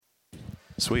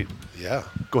Sweet. Yeah.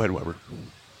 Go ahead, Weber.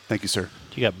 Thank you, sir.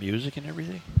 You got music and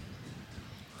everything?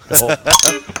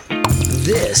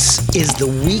 This is the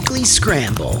Weekly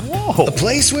Scramble. Whoa. A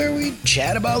place where we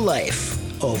chat about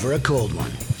life over a cold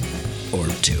one. Or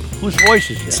two. Whose voice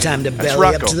is It's that? time to That's belly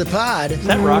up Rocco. to the pod Is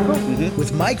that Rocco?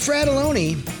 with Mike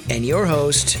Fratelloni and your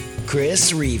host,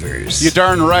 Chris Reavers. You're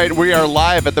darn right. We are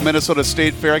live at the Minnesota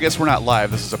State Fair. I guess we're not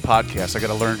live. This is a podcast. I got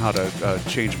to learn how to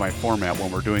change my format when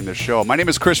we're doing this show. My name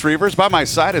is Chris Reavers. By my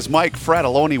side is Mike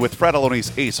Fratelloni with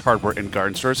Fratelloni's Ace Hardware and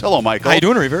Garden Stores. Hello, Michael. How you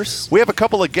doing, Reavers? We have a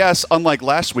couple of guests, unlike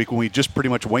last week when we just pretty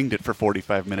much winged it for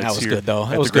 45 minutes. That was here good, though.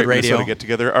 That at was the Great good radio. Minnesota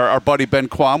Get-Together. Our buddy Ben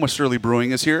Quam with Surly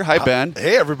Brewing is here. Hi, Ben.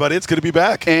 Hey, everybody. It's good to be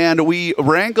back. And we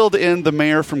wrangled in the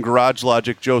mayor from Garage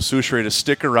Logic, Joe Soucheray, to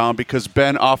stick around because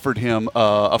Ben offered him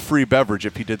a free beverage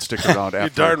if he did stick around after. You're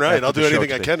darn right. after I'll the do show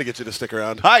anything I today. can to get you to stick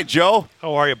around. Hi, Joe.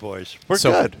 How are you, boys? We're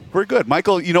So- good. We're good.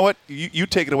 Michael, you know what? You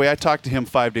take it away. I talk to him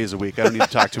 5 days a week. I don't need to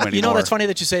talk to him anymore. You know, that's funny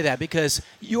that you say that because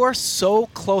you are so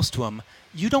close to him.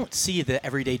 You don't see the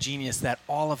everyday genius that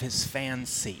all of his fans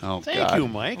see. Oh, Thank God. you,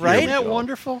 Mike. Right? Isn't that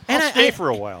wonderful? I'll I- stay for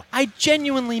a while. I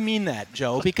genuinely mean that,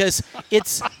 Joe, because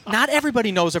it's not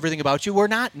everybody knows everything about you. We're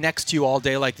not next to you all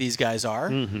day like these guys are,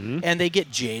 and they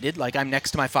get jaded. Like I'm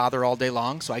next to my father all day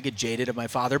long, so I get jaded of my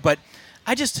father. But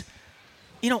I just,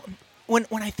 you know, when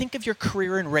I think of your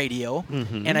career in radio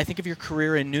and I think of your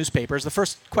career in newspapers, the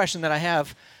first question that I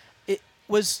have,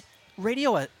 was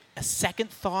radio a second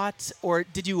thought, or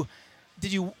did you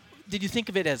think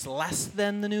of it as less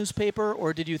than the newspaper,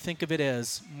 or did you think of it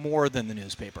as more than the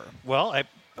newspaper? Well,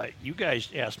 you guys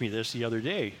asked me this the other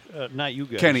day. Not you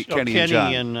guys. Kenny and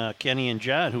John. Kenny and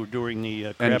John, who were doing the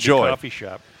And Krabby Joy. Coffee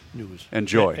Shop news. And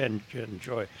Joy. And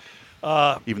Joy.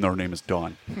 Even though her name is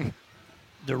Dawn.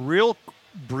 The real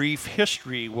brief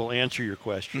history will answer your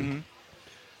question.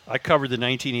 I covered the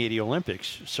 1980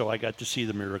 Olympics, so I got to see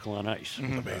the Miracle on Ice.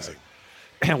 Amazing.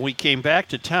 And we came back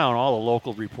to town. All the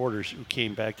local reporters who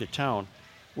came back to town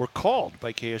were called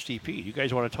by KSTP. You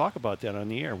guys want to talk about that on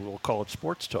the air? We'll call it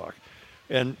Sports Talk.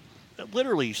 And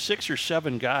literally 6 or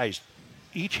 7 guys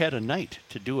each had a night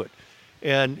to do it.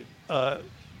 And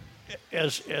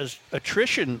as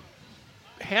attrition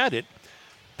had it,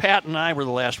 Pat and I were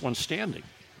the last ones standing.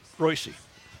 Royce.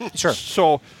 Sure.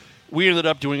 So we ended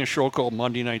up doing a show called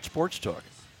Monday Night Sports Talk.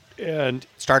 And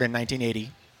Started in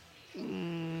 1980.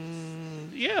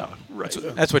 yeah, right.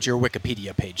 That's what your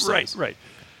Wikipedia page says. Right.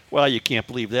 Well, you can't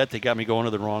believe that. They got me going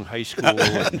to the wrong high school.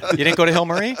 And You didn't go to Hill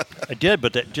Murray? I did,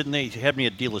 but didn't they have me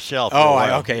at De La Salle for a Oh,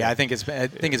 while? okay. I think it's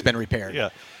been repaired. Yeah.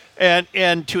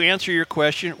 And to answer your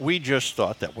question, we just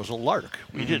thought that was a lark.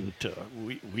 We didn't.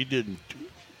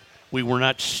 We were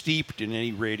not steeped in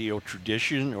any radio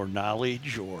tradition or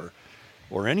knowledge or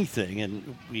anything,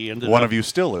 and we ended up. One of you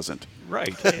still isn't.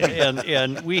 Right.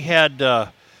 and we had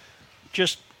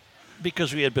just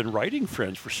because we had been writing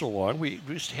friends for so long, we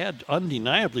just had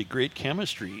undeniably great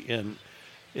chemistry, and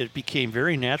it became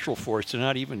very natural for us to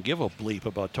not even give a bleep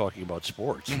about talking about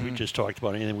sports. We just talked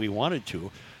about anything we wanted to,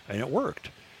 and it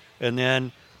worked. And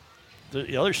then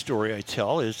the other story I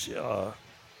tell is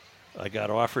I got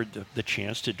offered the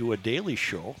chance to do a daily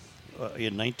show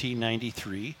in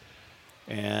 1993,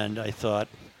 and I thought,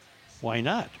 why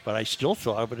not? But I still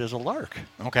thought of it as a lark.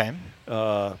 Okay.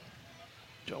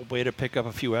 A way to pick up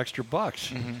a few extra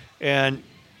bucks. And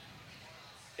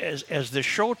as the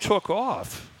show took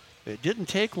off, it didn't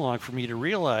take long for me to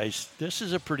realize this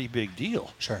is a pretty big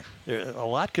deal. Sure. A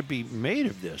lot could be made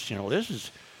of this. You know,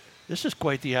 this is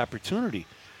quite the opportunity.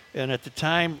 And at the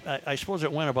time, I suppose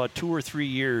it went about 2 or 3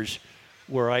 years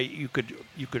where you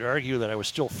could argue that I was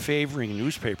still favoring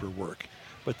newspaper work.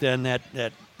 But then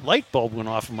that light bulb went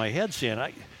off in my head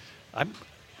saying,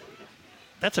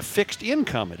 that's a fixed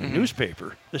income at a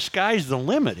newspaper. The sky's the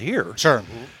limit here. Sure.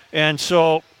 And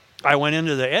so I went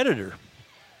into the editor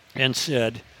and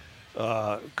said,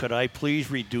 could I please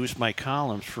reduce my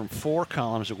columns from 4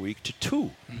 columns a week to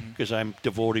 2? Because I'm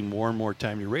devoting more and more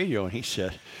time to radio. And he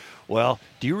said, well,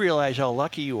 do you realize how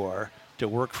lucky you are to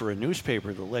work for a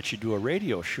newspaper that lets you do a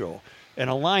radio show? And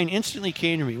a line instantly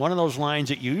came to me, one of those lines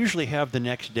that you usually have the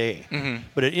next day.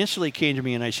 But it instantly came to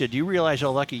me, and I said, do you realize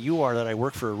how lucky you are that I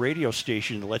work for a radio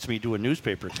station that lets me do a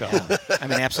newspaper column? I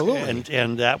mean, absolutely.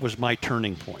 And that was my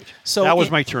turning point. So that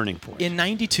was my turning point. In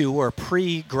 92, or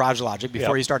pre-Garage Logic,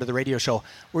 before Yep. you started the radio show,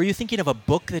 were you thinking of a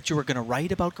book that you were going to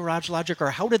write about Garage Logic,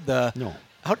 or how did the... No.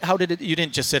 How did it... You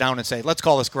didn't just sit down and say, let's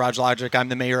call this Garage Logic, I'm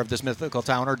the mayor of this mythical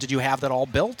town, or did you have that all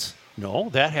built? No,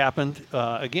 that happened.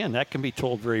 Again, that can be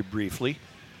told very briefly.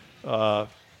 When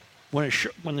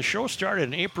the show started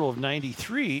in April of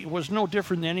 '93, it was no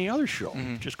different than any other show,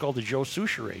 just called the Joe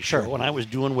Soucheray Sure. Show, and I was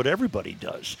doing what everybody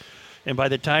does. And by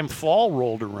the time fall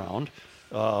rolled around,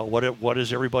 what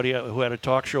does everybody who had a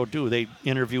talk show do? They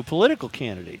interview political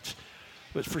candidates.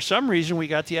 But for some reason, we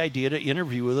got the idea to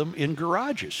interview them in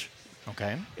garages.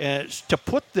 Okay. To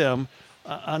put them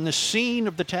on the scene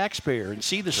of the taxpayer and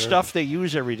see the stuff they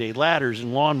use every day, ladders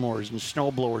and lawnmowers and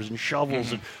snow blowers and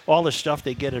shovels and all the stuff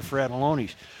they get at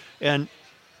Fratelloni's. And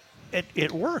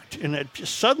it worked. And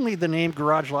suddenly the name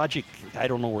Garage Logic, I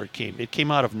don't know where it came. It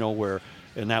came out of nowhere,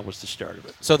 and that was the start of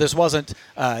it. So this wasn't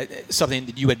something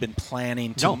that you had been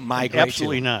planning to migrate to?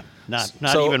 Absolutely not.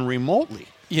 Not even remotely.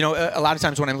 You know, a lot of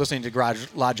times when I'm listening to Garage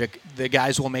Logic, the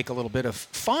guys will make a little bit of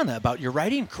fun about your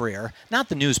writing career, not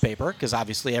the newspaper, because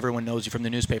obviously everyone knows you from the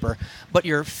newspaper, but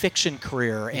your fiction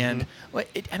career. And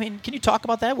can you talk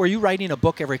about that? Were you writing a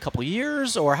book every couple of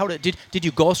years, or did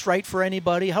you ghostwrite for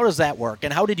anybody? How does that work?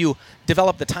 And how did you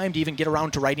develop the time to even get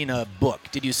around to writing a book?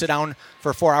 Did you sit down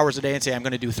for 4 hours a day and say, I'm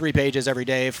going to do 3 pages every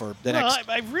day for the next?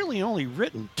 I've really only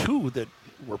written 2 that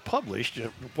were published,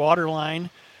 Waterline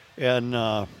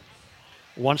and...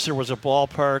 once there was a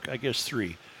ballpark, I guess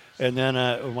 3. And then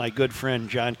my good friend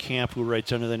John Camp, who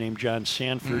writes under the name John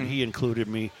Sanford, he included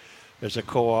me as a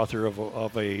co-author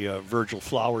of a Virgil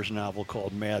Flowers novel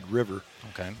called Mad River.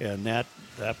 Okay. And that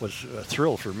was a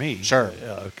thrill for me. Sure.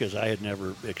 Because I had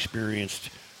never experienced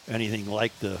anything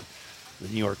like the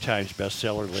New York Times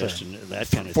bestseller list and that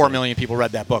kind of 4 thing. million people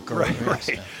read that book.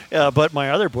 Right. But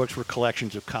my other books were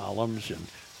collections of columns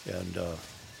and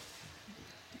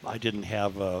I didn't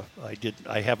have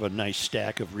I have a nice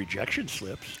stack of rejection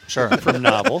slips from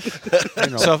novels.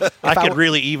 So I could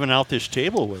really even out this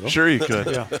table with them. Sure you could.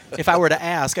 Yeah. If I were to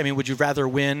ask, would you rather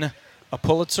win a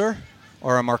Pulitzer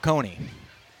or a Marconi?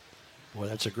 Well,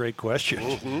 that's a great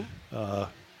question.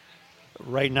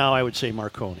 Right now, I would say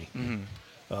Marconi.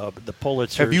 But the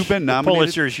Pulitzers. Have you been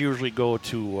nominated? The Pulitzers usually go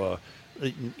to,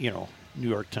 New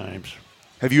York Times.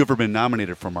 Have you ever been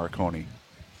nominated for Marconi?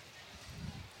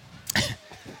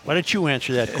 Why don't you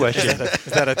answer that question? Is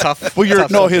that a tough?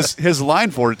 Well, his line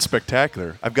for it's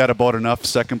spectacular. I've got about enough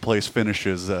second place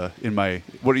finishes in my,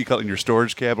 what do you call it, in your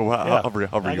storage cabinet? I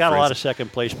got a lot of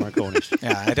second place Marconis.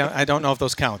 Yeah, I don't know if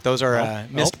those count. Those are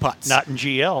missed putts. Not in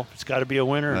GL. It's got to be a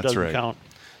winner. That's it doesn't right. count.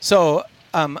 So,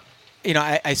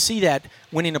 I see that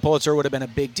winning a Pulitzer would have been a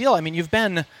big deal. You've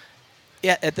been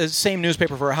at the same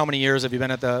newspaper for how many years? Have you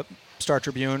been at the Star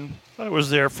Tribune? I was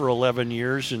there for 11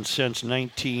 years, and since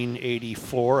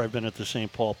 1984, I've been at the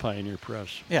St. Paul Pioneer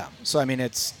Press. Yeah. So,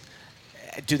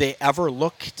 do they ever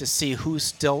look to see who's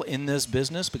still in this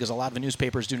business? Because a lot of the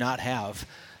newspapers do not have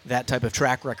that type of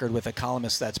track record with a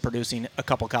columnist that's producing a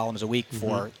couple columns a week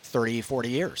for 30, 40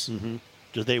 years. Mm-hmm.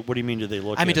 What do you mean, do they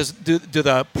look at it? Do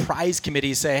the prize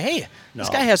committees say, hey, this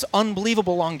guy has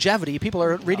unbelievable longevity. People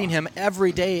are reading him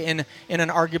every day in an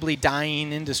arguably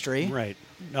dying industry. Right.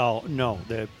 No,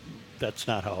 that's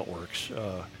not how it works.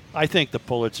 I think the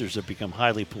Pulitzers have become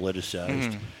highly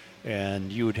politicized, and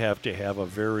you would have to have a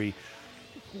very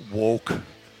woke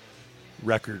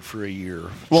record for a year.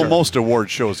 Well, most award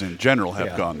shows in general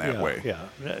have gone that way.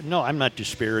 Yeah. No, I'm not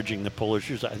disparaging the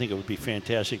Pulitzers. I think it would be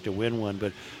fantastic to win one,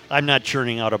 but I'm not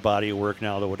churning out a body of work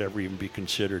now that would ever even be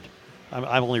considered.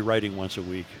 I'm only writing once a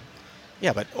week.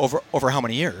 Yeah, but over how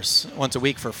many years? Once a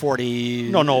week for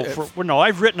 40? No,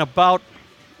 I've written about,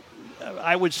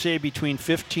 I would say, between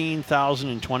 15,000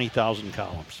 and 20,000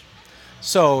 columns.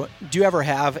 So do you ever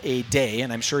have a day,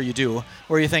 and I'm sure you do,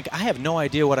 where you think, I have no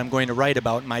idea what I'm going to write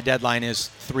about, and my deadline is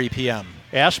 3 p.m.?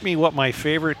 Ask me what my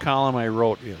favorite column I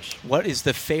wrote is. What is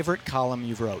the favorite column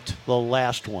you've wrote? The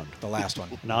last one. The last one.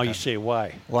 Now you say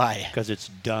why. Why? Because it's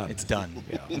done. It's done.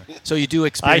 Yeah. So you do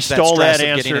experience that stress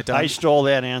of getting it done? I stole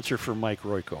that answer from Mike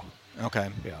Royko.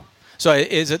 Okay. Yeah. So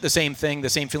is it the same thing, the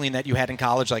same feeling that you had in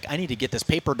college, like, I need to get this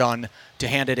paper done to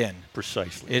hand it in?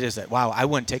 Precisely. It is that. Wow, I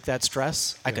wouldn't take that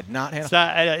stress. I could not handle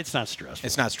it. It's not stressful.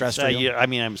 It's not stressful.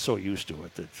 I'm so used to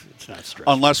it that it's not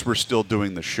stressful. Unless we're still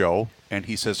doing the show, and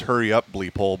he says, hurry up,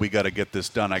 bleep hole, we got to get this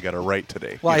done. I got to write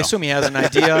today. Well, I assume he has an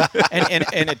idea, and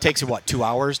it takes, 2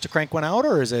 hours to crank one out,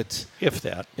 or is it? If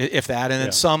that. And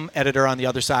then some editor on the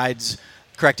other side's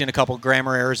correcting a couple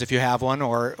grammar errors if you have one,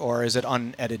 or is it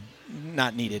unedited?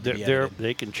 Not needed to be edited.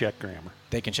 They can check grammar.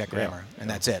 They can check grammar, and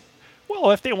that's it.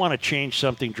 Well, if they want to change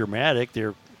something dramatic,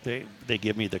 they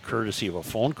give me the courtesy of a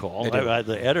phone call.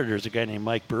 The editor's a guy named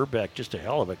Mike Burbeck, just a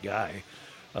hell of a guy.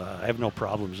 I have no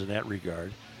problems in that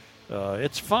regard.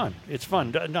 It's fun. It's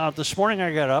fun. Now, this morning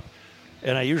I got up,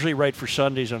 and I usually write for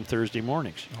Sundays on Thursday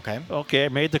mornings. Okay, I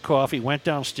made the coffee, went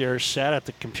downstairs, sat at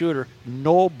the computer,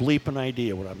 no bleeping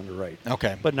idea what I'm going to write.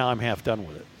 Okay. But now I'm half done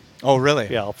with it. Oh, really?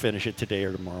 Yeah, I'll finish it today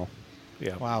or tomorrow.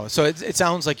 Yeah. Wow. So it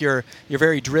sounds like you're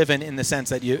very driven in the sense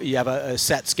that you have a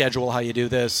set schedule how you do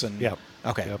this. And Yep.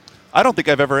 Okay. Yep. I don't think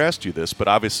I've ever asked you this, but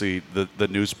obviously the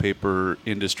newspaper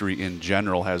industry in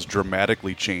general has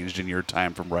dramatically changed in your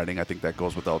time from writing. I think that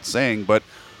goes without saying. But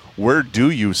where do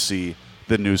you see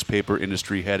the newspaper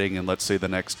industry heading in, let's say, the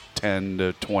next 10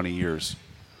 to 20 years?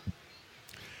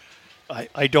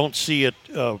 I don't see it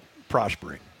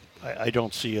prospering. I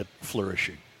don't see it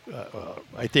flourishing.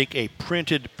 I think a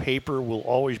printed paper will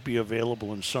always be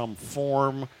available in some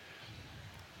form,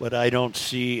 but I don't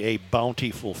see a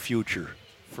bountiful future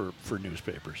for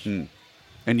newspapers.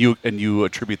 And you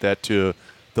attribute that to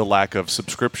the lack of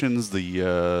subscriptions,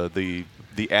 the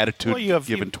attitude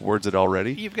given towards it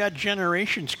already? You've got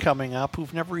generations coming up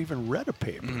who've never even read a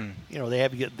paper. You know,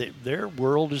 their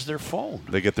world is their phone.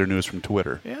 They get their news from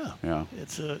Twitter. Yeah.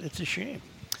 It's a shame.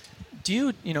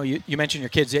 Do you mentioned your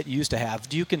kids that you used to have.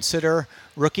 Do you consider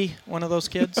Rookie one of those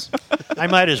kids? I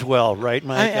might as well, right,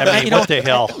 Mike? I mean, what the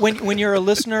hell? When you're a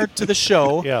listener to the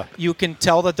show, Yeah. you can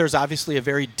tell that there's obviously a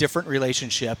very different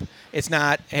relationship. It's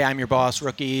not, hey, I'm your boss,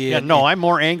 Rookie. Yeah, no, I'm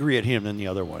more angry at him than the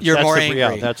other ones. You're more angry.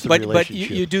 Yeah, that's the but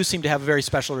relationship. you do seem to have a very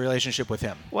special relationship with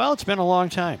him. Well, it's been a long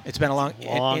time. It's been a long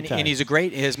time. And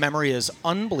his memory is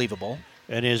unbelievable.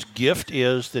 And his gift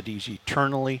is that he's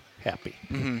eternally happy.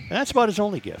 And that's about his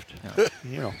only gift.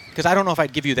 You know. Because I don't know if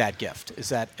I'd give you that gift. Is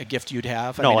that a gift you'd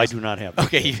have? No, I do not have that.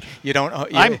 Okay, you don't.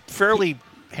 I'm fairly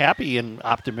happy and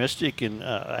optimistic, and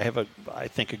I have I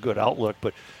think, a good outlook.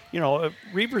 But, you know,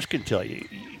 Reavers can tell you,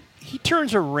 he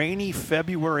turns a rainy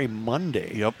February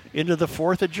Monday into the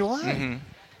 4th of July.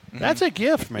 That's a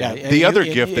gift, man. Yeah, The other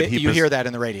gift that you hear that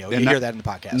in the radio. You hear that in the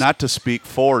podcast. Not to speak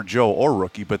for Joe or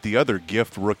Rookie, but the other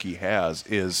gift Rookie has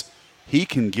is he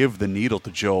can give the needle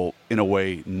to Joe in a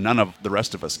way none of the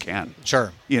rest of us can.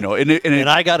 Sure. You know, and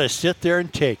I got to sit there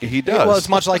and take it. He does. Well, it's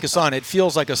much like a son. It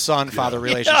feels like a son-father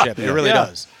relationship. It really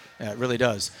does. Yeah, it really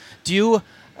does. Do you?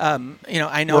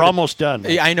 I know we're almost done.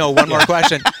 I know. One more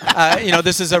question.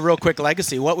 This is a real quick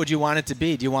legacy. What would you want it to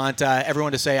be? Do you want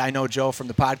everyone to say, "I know Joe from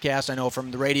the podcast, I know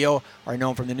from the radio, or I know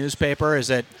him from the newspaper"?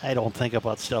 Is it? I don't think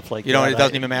about stuff like that. It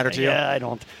doesn't even matter to you. Yeah, I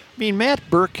don't. I mean, Matt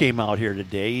Burke came out here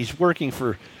today. He's working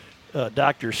for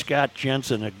Dr. Scott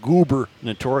Jensen, a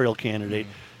gubernatorial candidate,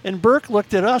 and Burke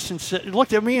looked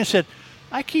at me and said,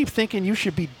 "I keep thinking you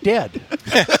should be dead."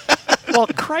 Well,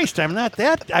 Christ, I'm not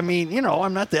that. I mean,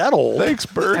 I'm not that old. Thanks,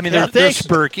 Burke. I mean, thanks,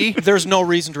 Berkey. There's no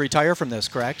reason to retire from this,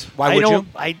 correct? Why would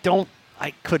you?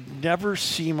 I could never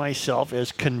see myself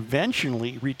as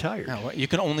conventionally retired. No, you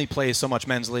can only play so much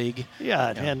men's league.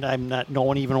 Yeah, and I'm not. No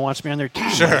one even wants me on their team.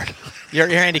 Sure. Your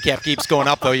handicap keeps going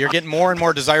up, though. You're getting more and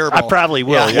more desirable. I probably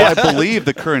will. Yeah. Well, I believe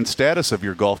the current status of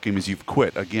your golf game is you've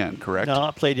quit again, correct? No, I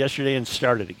played yesterday and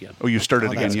started again. Oh, you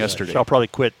started again yesterday. So I'll probably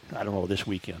quit, I don't know, this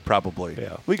weekend. Probably.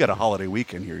 Yeah. We got a holiday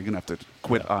weekend here. You're going to have to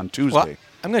quit on Tuesday. Well,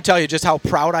 I'm going to tell you just how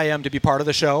proud I am to be part of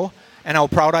the show and how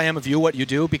proud I am of you, what you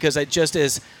do, because it just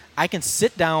is, I can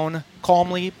sit down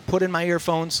calmly, put in my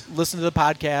earphones, listen to the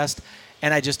podcast,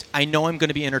 and I know I'm going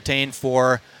to be entertained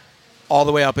for all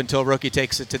the way up until Rookie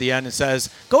takes it to the end and says,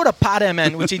 "Go to Pot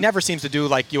MN," which he never seems to do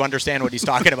like you understand what he's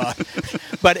talking about.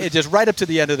 But it just right up to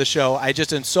the end of the show. I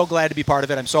just am so glad to be part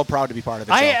of it. I'm so proud to be part of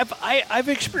it. I've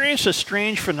experienced a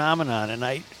strange phenomenon, and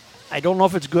I don't know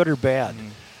if it's good or bad,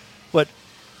 but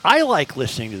I like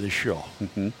listening to the show.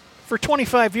 For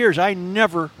 25 years, I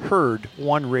never heard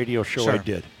one radio show I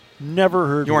did. Never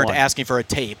heard one. You weren't asking for a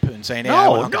tape and saying, "Hey,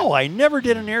 No, I never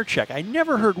did an air check. I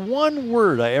never heard one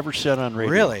word I ever said on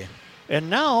radio. Really? And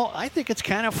now I think it's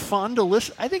kind of fun to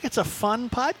listen. I think it's a fun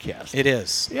podcast. It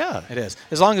is. Yeah. It is.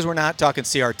 As long as we're not talking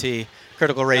CRT,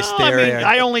 critical race theory.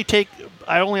 I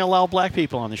only allow black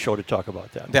people on the show to talk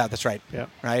about that. Yeah, that's right. Yeah.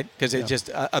 Right? Because it just,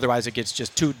 otherwise it gets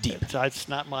just too deep. It's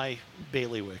not my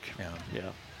bailiwick. Yeah.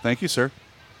 Thank you, sir.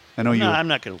 I know you. No, I'm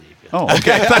not going to leave you. Oh,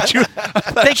 okay. I thought you.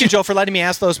 Thank you, Joe, for letting me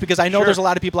ask those, because I know there's a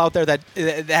lot of people out there that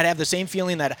have the same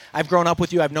feeling that I've grown up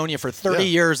with you. I've known you for 30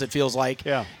 years, it feels like.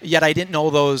 Yeah. Yet I didn't know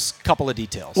those couple of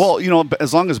details. Well,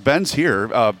 as long as Ben's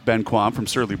here, Ben Quam from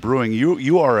Soucheray Brewing,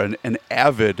 you are an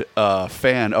avid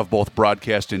fan of both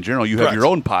broadcast in general. You have your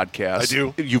own podcast. I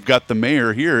do. You've got the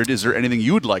mayor here. Is there anything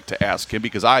you would like to ask him?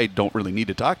 Because I don't really need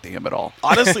to talk to him at all.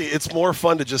 Honestly, it's more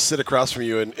fun to just sit across from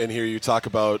you and hear you talk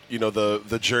about,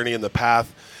 the journey and the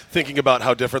path, thinking about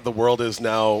how different the world is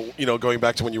now, going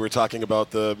back to when you were talking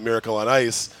about the Miracle on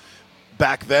Ice.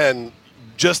 Back then,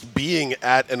 just being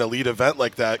at an elite event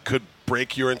like that could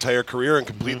break your entire career and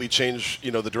completely change,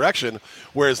 the direction.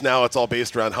 Whereas now it's all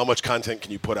based around how much content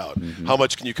can you put out, how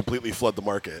much can you completely flood the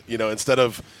market. Instead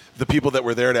of the people that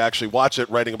were there to actually watch it,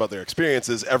 writing about their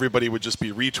experiences, everybody would just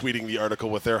be retweeting the article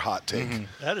with their hot take.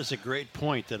 That is a great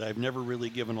point that I've never really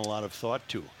given a lot of thought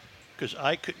to, because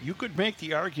you could make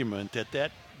the argument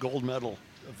that gold medal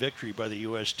victory by the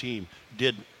U.S. team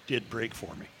did break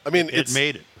for me. I mean, it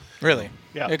made it. Really?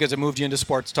 Yeah. Because it moved you into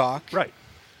sports talk? Right.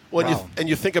 Well, Wow. and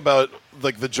you think about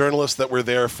like the journalists that were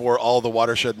there for all the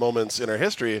watershed moments in our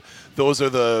history. Those are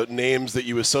the names that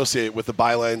you associate with the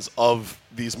bylines of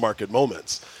these market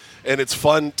moments. And it's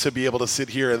fun to be able to sit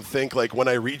here and think, like, when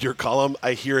I read your column,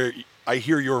 I hear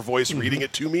your voice reading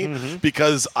it to me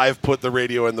because I've put the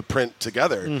radio and the print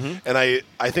together. And I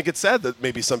think it's sad that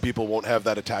maybe some people won't have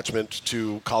that attachment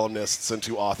to columnists and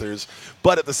to authors.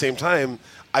 But at the same time,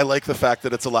 I like the fact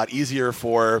that it's a lot easier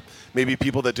for maybe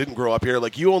people that didn't grow up here.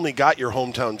 Like, you only got your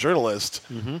hometown journalist,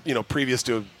 previous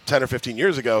to 10 or 15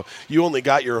 years ago, you only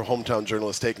got your hometown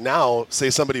journalist take. Now, say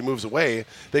somebody moves away,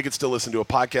 they could still listen to a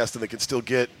podcast and they can still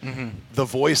get the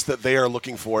voice that they are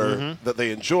looking for, that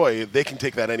they enjoy. They can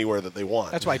take that anywhere that they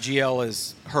want. That's why GL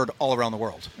is heard all around the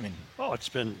world. I mean, it's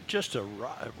been just a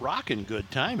rocking good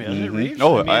time, hasn't it, Reeves?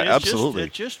 Oh, I mean, absolutely.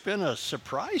 It's just been a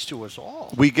surprise to us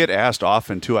all. We get asked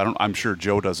often too. I'm sure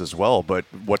Joe does as well. But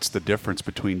what's the difference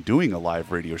between doing a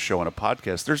live radio show and a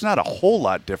podcast? There's not a whole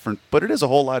lot different, but it is a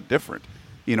whole lot different.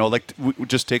 Like we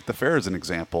just take the fair as an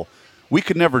example. We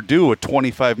could never do a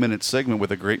 25-minute segment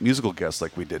with a great musical guest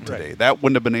like we did today. Right. That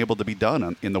wouldn't have been able to be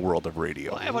done in the world of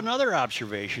radio. Well, I have another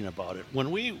observation about it.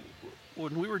 When we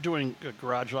were doing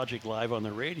Garage Logic Live on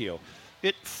the radio,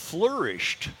 it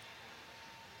flourished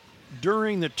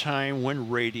during the time when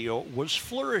radio was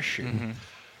flourishing.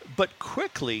 But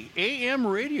quickly, AM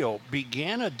radio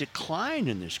began a decline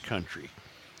in this country.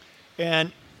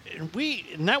 And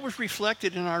that was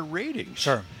reflected in our ratings.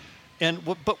 Sure.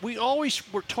 But we always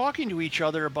were talking to each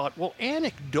other about,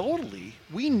 anecdotally,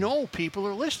 we know people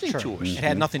are listening to us. It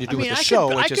had nothing to do with the I show,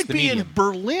 Could, it's I just could the be medium. in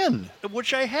Berlin,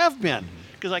 which I have been,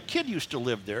 because my kid used to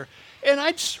live there, and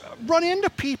I'd run into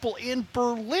people in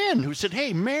Berlin who said,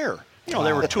 "Hey, Mayor."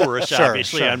 They were tourists, Sure,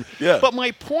 obviously. sure. Yeah. But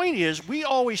my point is, we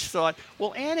always thought,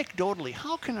 anecdotally,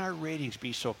 how can our ratings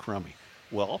be so crummy?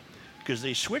 Well, because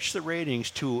they switched the ratings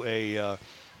to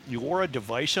you wore a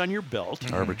device on your belt.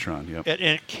 Arbitron, yep. And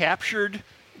it captured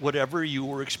whatever you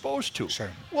were exposed to. Sure.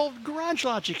 Well, Garage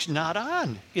Logic's not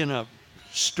on in a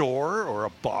store or a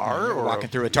bar You're or walking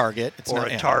through a Target. It's or not,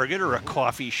 a yeah. Target or a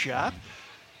coffee shop.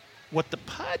 What the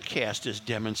podcast has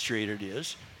demonstrated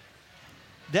is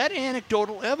that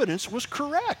anecdotal evidence was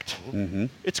correct.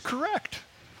 It's correct.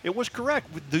 It was correct.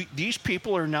 These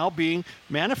people are now being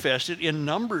manifested in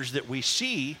numbers that we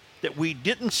see that we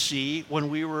didn't see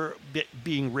when we were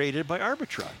being rated by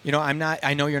Arbitron.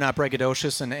 I know you're not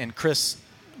braggadocious, and Chris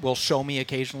will show me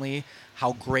occasionally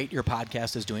how great your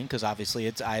podcast is doing, because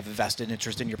obviously I have a vested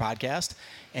interest in your podcast.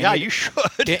 And you should.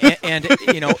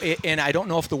 and I don't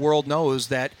know if the world knows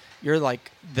that you're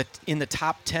like in the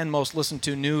top 10 most listened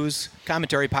to news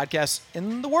commentary podcasts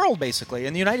in the world, basically,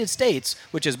 in the United States,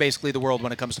 which is basically the world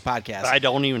when it comes to podcasts. I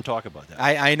don't even talk about that.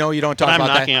 I know you don't talk But I'm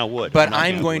about that. knocking on wood. But I'm knocking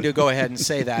I'm on going wood. to go ahead and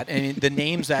say that. And the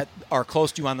names that are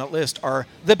close to you on that list are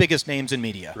the biggest names in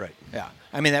media. Right. Yeah.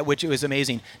 I mean, which was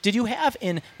amazing. Did you have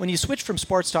when you switched from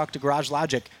Sports Talk to Garage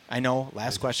Logic? I know,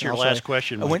 last question. Your I'll last say.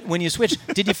 question, Mike. When you switched,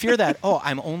 did you fear that?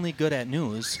 I'm only good at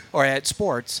news or at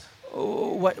sports.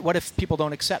 What if people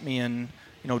don't accept me in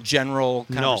general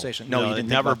conversation? No, you it didn't think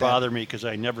never about that? bothered me because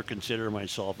I never consider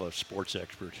myself a sports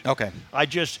expert. Okay.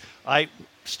 I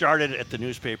started at the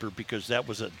newspaper because that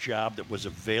was a job that was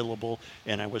available,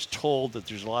 and I was told that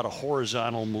there's a lot of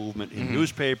horizontal movement in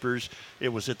newspapers. It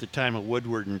was at the time of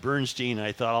Woodward and Bernstein.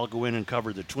 I thought I'll go in and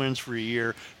cover the Twins for a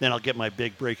year, then I'll get my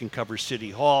big break and cover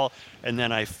City Hall, and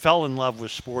then I fell in love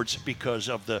with sports because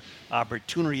of the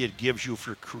opportunity it gives you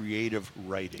for creative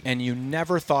writing. And you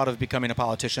never thought of becoming a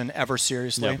politician ever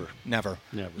seriously? Never.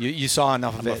 You saw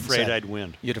enough of I'm it. and afraid said I'd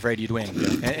win. You're afraid you'd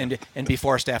win, and be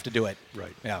forced to have to do it.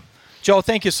 Right. Yeah. Joe,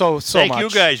 thank you so much. Thank you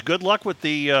guys. Good luck with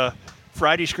the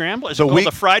Friday Scramble. Is it called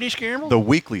the Friday Scramble? The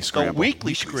weekly scramble. The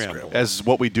weekly scramble. As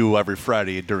what we do every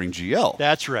Friday during GL.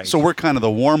 That's right. So we're kind of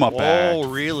the warm-up act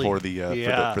really? for the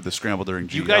for the scramble during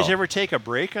GL. Do you guys ever take a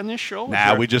break on this show?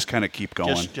 Nah, we just kind of keep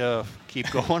going. Just keep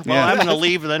going. Well, Yeah. I'm going to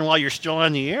leave then while you're still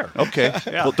on the air. Okay.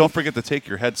 Yeah. Well, don't forget to take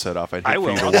your headset off. I'd hate I for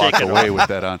will. you to I'll walk take it away off. with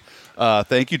that on.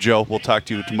 Thank you, Joe. We'll talk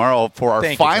to you tomorrow for our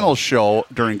Thank you, final Joe. show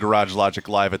during Garage Logic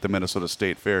Live at the Minnesota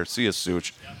State Fair. See you,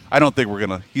 Such. I don't think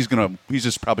he's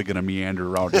just probably gonna meander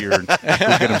around here and go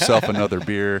get himself another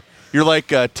beer. You're like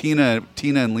Tina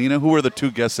and Lena. Who are the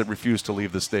two guests that refused to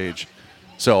leave the stage?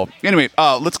 So anyway,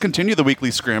 let's continue the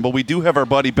weekly scramble. We do have our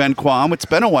buddy Ben Quam. It's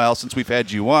been a while since we've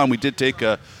had you on. We did take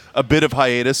a bit of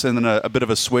hiatus and then a bit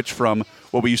of a switch from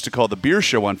what we used to call the beer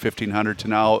show on 1500 to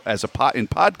now as in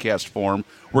podcast form,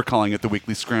 we're calling it the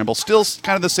weekly scramble. Still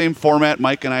kind of the same format.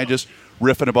 Mike and I just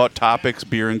riffing about topics,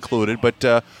 beer included.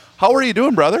 But how are you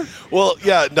doing, brother? Well,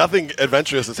 yeah, nothing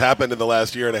adventurous has happened in the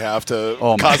last year and a half to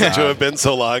cause it to have been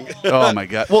so long. Oh, my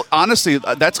God. Well, honestly,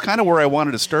 that's kind of where I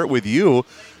wanted to start with you.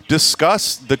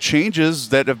 Discuss the changes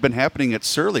that have been happening at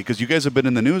Surly, because you guys have been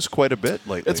in the news quite a bit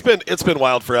lately. It's been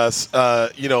wild for us.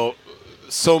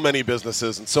 So many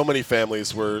businesses and so many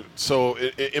families were so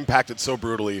impacted so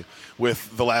brutally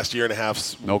with the last year and a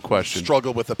half's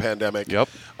struggle with the pandemic. Yep.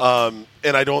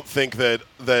 And I don't think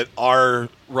that our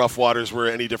rough waters were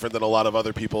any different than a lot of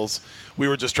other people's. We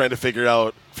were just trying to figure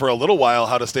out for a little while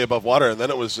how to stay above water, and then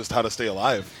it was just how to stay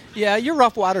alive. Yeah, your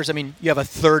rough waters. I mean, you have a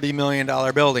 $30 million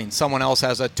building. Someone else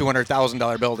has a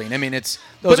 $200,000 building. I mean,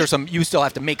 you still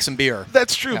have to make some beer.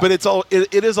 That's true, but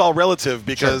it is all relative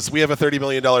because we have a $30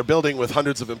 million building with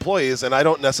hundreds of employees, and I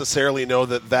don't necessarily know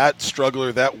that struggle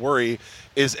or that worry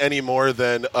is any more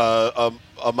than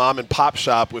a mom and pop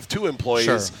shop with 2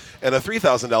 employees and a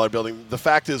 $3,000 building. The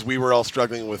fact is we were all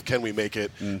struggling with, can we make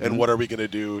it, and what are we going to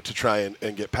do to try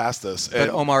and get past this? But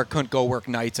Omar couldn't go work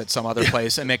nights at some other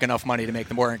place and make enough money to make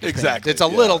the mortgage payment. Exactly. It's a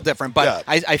little different, but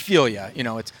I feel you. You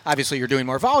know, it's obviously you're doing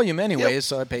more volume anyways,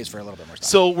 so it pays for a little bit more stuff.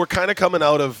 So we're kind of coming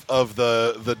out of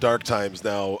the dark times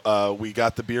now. We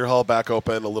got the beer hall back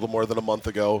open a little more than a month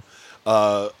ago.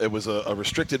 It was a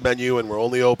restricted menu, and we're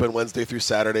only open Wednesday through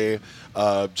Saturday,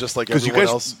 just like everyone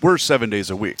else. We're 7 days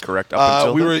a week, correct? Up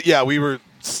until we were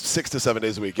 6 to 7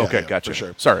 days a week. Okay, gotcha. For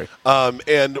sure. Sorry.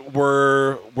 And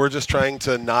we're just trying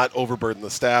to not overburden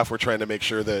the staff. We're trying to make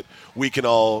sure that we can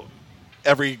all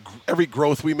every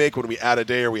growth we make when we add a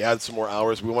day or we add some more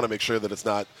hours, we want to make sure that it's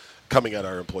not coming at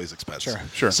our employees' expense.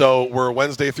 Sure. So we're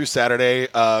Wednesday through Saturday.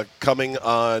 Coming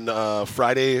on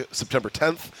Friday, September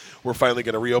 10th, we're finally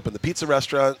going to reopen the pizza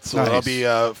restaurant. So it'll be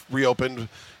reopened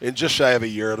in just shy of a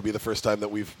year. It'll be the first time that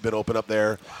we've been open up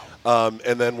there.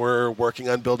 And then we're working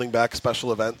on building back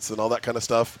special events and all that kind of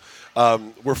stuff.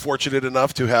 We're fortunate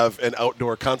enough to have an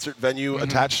outdoor concert venue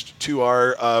attached to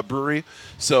our brewery.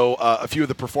 So a few of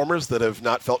the performers that have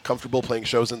not felt comfortable playing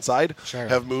shows inside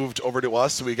have moved over to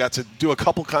us. So we got to do a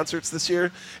couple concerts this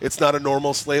year. It's not a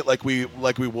normal slate like we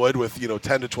would with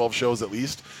 10 to 12 shows at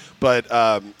least. But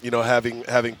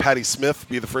having Patti Smith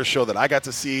be the first show that I got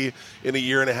to see in a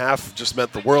year and a half just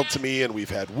meant the world to me. And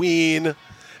we've had Ween.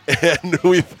 And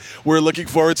we're looking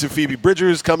forward to Phoebe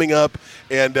Bridgers coming up,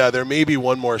 and there may be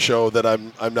one more show that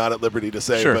I'm not at liberty to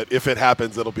say, but if it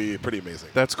happens, it'll be pretty amazing.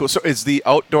 That's cool. So is the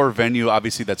outdoor venue,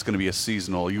 obviously that's going to be a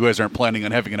seasonal. You guys aren't planning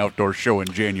on having an outdoor show in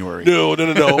January. No.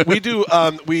 We do.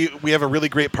 We have a really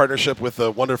great partnership with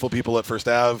the wonderful people at First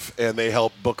Ave, and they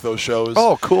help book those shows.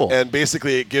 Oh, cool. And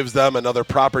basically it gives them another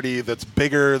property that's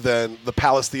bigger than the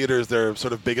Palace Theater is their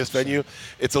sort of biggest venue.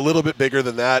 It's a little bit bigger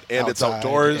than that, and it's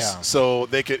outdoors, so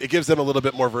it gives them a little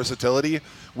bit more versatility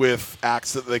with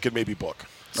acts that they could maybe book.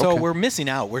 So we're missing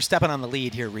out. We're stepping on the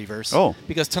lead here, Reavers. Oh.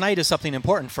 Because tonight is something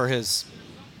important for his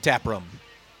tap room.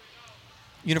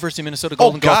 University of Minnesota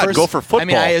Golden Gophers. Gopher football. I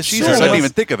mean, I assume Jesus, I didn't even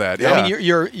think of that. Yeah. I mean,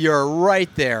 you're right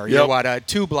there. You're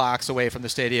 2 blocks away from the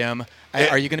stadium.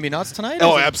 Are you going to be nuts tonight?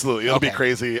 Oh, absolutely. It'll be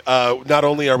crazy. Not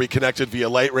only are we connected via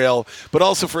light rail, but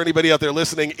also for anybody out there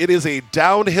listening, it is a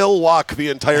downhill walk the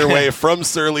entire way from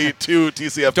Surly to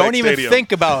TCF Don't even Stadium.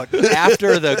 think about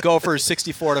after the Gophers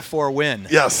 64-4 win.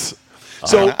 Yes.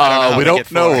 So we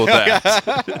don't know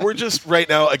that. We're just right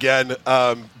now, again,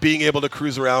 being able to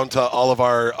cruise around to all of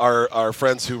our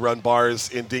friends who run bars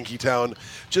in Dinkytown,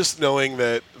 just knowing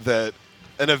that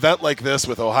an event like this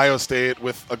with Ohio State,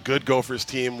 with a good Gophers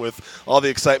team, with all the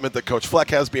excitement that Coach Fleck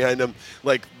has behind him,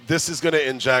 like this is going to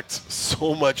inject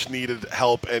so much needed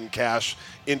help and cash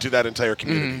into that entire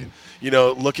community.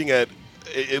 Looking at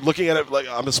it like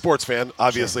I'm a sports fan,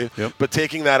 obviously, but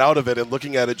taking that out of it and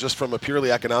looking at it just from a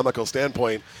purely economical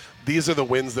standpoint, these are the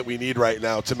wins that we need right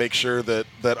now to make sure that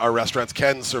our restaurants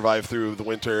can survive through the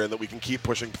winter and that we can keep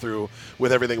pushing through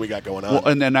with everything we got going on. Well,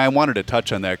 and I wanted to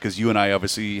touch on that because you and I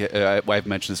obviously, I've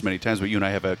mentioned this many times, but you and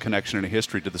I have a connection and a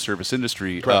history to the service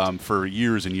industry for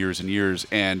years and years and years,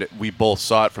 and we both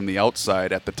saw it from the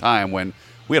outside at the time when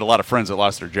we had a lot of friends that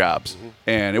lost their jobs,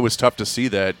 and it was tough to see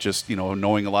that. Just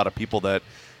knowing a lot of people that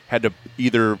had to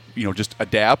either just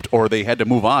adapt or they had to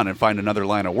move on and find another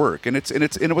line of work, and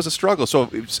it was a struggle. So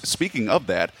speaking of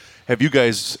that, have you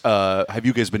guys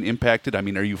been impacted? I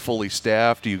mean, are you fully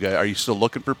staffed? Are you still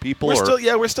looking for people?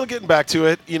 We're still getting back to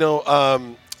it.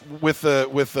 with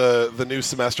the new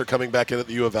semester coming back in at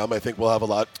the U of M, I think we'll have a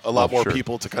lot more sure.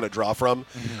 people to kind of draw from.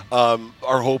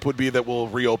 Our hope would be that we'll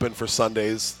reopen for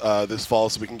Sundays this fall,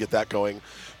 so we can get that going.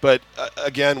 But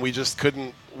again, we just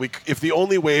couldn't. If the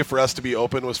only way for us to be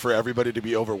open was for everybody to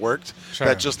be overworked, Sure.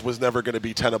 that just was never going to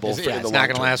be tenable in the long term. It's not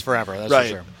going to last forever. That's right.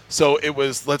 for sure. So it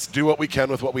was, let's do what we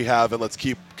can with what we have, and let's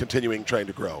keep continuing trying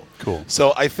to grow. Cool.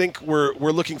 So I think we're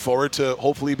looking forward to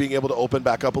hopefully being able to open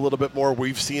back up a little bit more.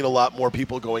 We've seen a lot more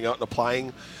people going out and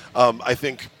applying. I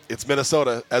think it's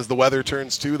Minnesota. As the weather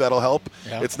turns too, that'll help.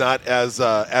 Yeah. It's not as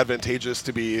advantageous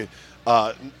to be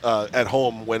at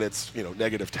home when it's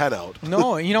 -10 out.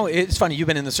 No, it's funny. You've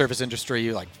been in the service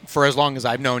industry for as long as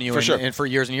I've known you, For sure. and for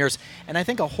years and years. And I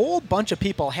think a whole bunch of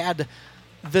people had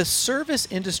the service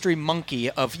industry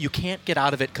monkey of you can't get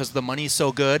out of it because the money's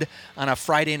so good on a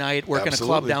Friday night working a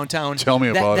club Absolutely. downtown. Tell me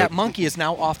about that it. monkey is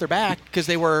now off their back because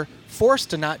they were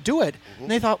forced to not do it. And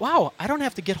they thought, wow, I don't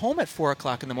have to get home at 4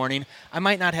 o'clock in the morning. I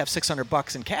might not have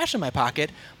 $600 in cash in my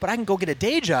pocket, but I can go get a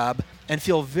day job and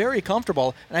feel very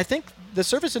comfortable. And I think the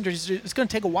service industry is going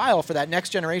to take a while for that next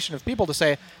generation of people to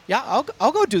say, yeah,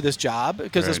 I'll go do this job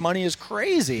because this Right. money is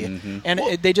crazy. And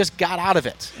they just got out of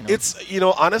it. It's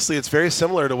honestly, it's very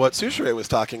similar to what Soucheray was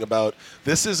talking about.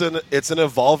 This is it's an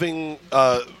evolving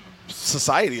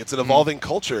society. It's an evolving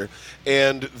culture,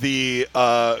 and the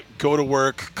go to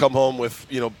work, come home with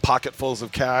pocketfuls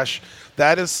of cash.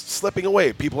 That is slipping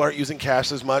away. People aren't using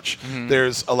cash as much.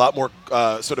 There's a lot more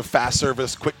sort of fast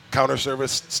service, quick counter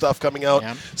service stuff coming out.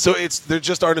 Yeah. So there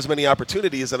just aren't as many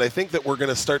opportunities, and I think that we're going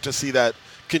to start to see that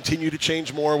continue to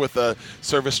change more with the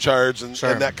service charge and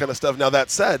that kind of stuff. Now, that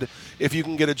said, if you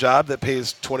can get a job that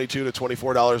pays $22 to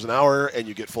 $24 an hour and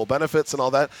you get full benefits and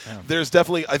all that, there's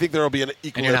definitely, I think there will be an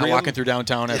equilibrium. And you're not walking through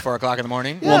downtown at 4 o'clock in the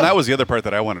morning? Well, and that was the other part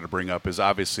that I wanted to bring up is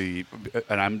obviously,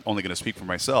 and I'm only going to speak for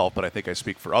myself, but I think I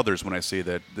speak for others when I say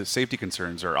that the safety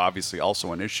concerns are obviously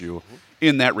also an issue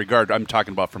in that regard. I'm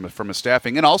talking about from a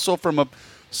staffing and also from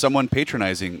someone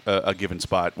patronizing a given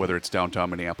spot, whether it's downtown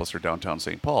Minneapolis or downtown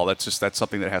St. Paul. That's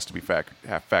something that has to be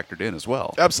factored in as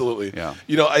well. Absolutely. Yeah.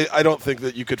 I don't think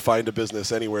that you could find a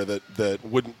business anywhere that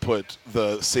wouldn't put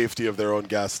the safety of their own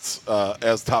guests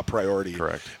as top priority.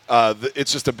 Correct.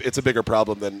 It's a bigger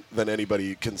problem than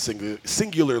anybody can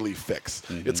singularly fix.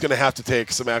 It's going to have to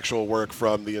take some actual work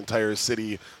from the entire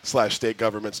city/state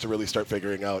governments to really start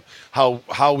figuring out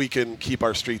how we can keep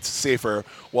our streets safer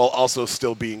while also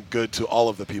still being good to all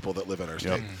of the people that live in our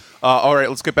state. All right,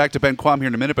 let's get back to Ben Quam here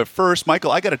in a minute. But first,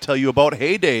 Michael, I got to tell you about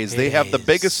Heydays. They have the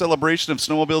biggest celebration of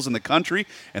snowmobiles in the country,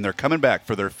 and they're coming back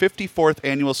for their 54th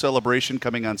annual celebration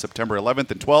coming on September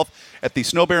 11th and 12th at the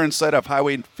Snow Baron site of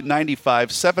Highway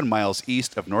 95, 7 miles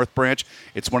east of North Branch.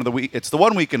 It's the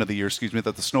one weekend of the year,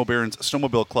 that the Snow Barons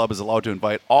Snowmobile Club is allowed to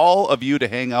invite all of you to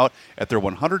hang out at their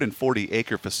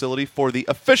 140-acre facility for the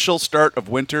official start of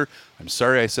winter. I'm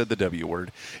sorry I said the W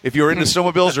word. If you're into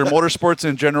snowmobiles or motorsports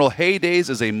in general,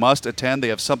 Heydays is a must-attend. They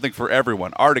have something for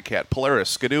everyone. Arctic, Polaris,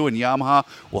 Skidoo, and Yamaha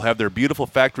will have their beautiful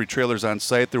factory trailers on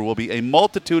site. There will be a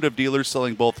multitude of dealers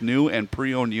selling both new and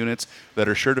pre-owned units that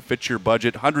are sure to fit your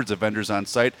budget. Hundreds of vendors on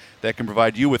site that can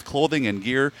provide you with clothing and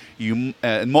gear,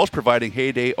 and most providing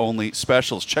Heyday-only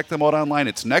specials. Check them out online.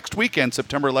 It's next weekend,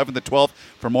 September 11th and 12th.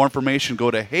 For more information, go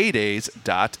to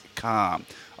heydays.com.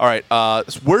 All right,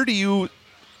 where do you...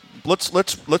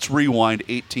 Let's rewind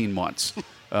 18 months,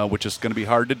 which is going to be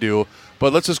hard to do.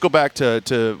 But let's just go back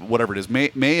to whatever it is,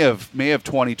 May of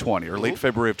 2020 or late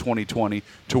February of 2020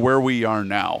 to where we are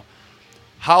now.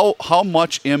 How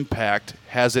much impact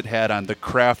has it had on the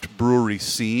craft brewery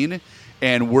scene,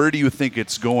 and where do you think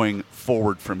it's going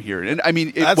forward from here? And I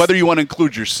mean, whether you want to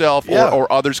include yourself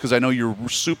or others, because I know you're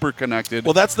super connected.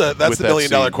 Well, that's the $1 million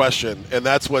scene. question, and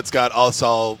that's what's got us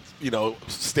all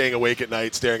staying awake at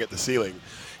night, staring at the ceiling.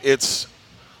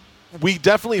 We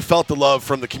definitely felt the love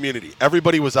from the community.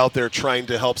 Everybody was out there trying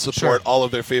to help support all of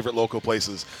their favorite local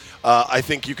places. I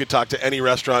think you could talk to any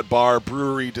restaurant, bar,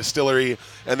 brewery, distillery,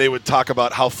 and they would talk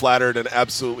about how flattered and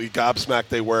absolutely gobsmacked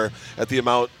they were at the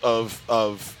amount of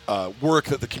work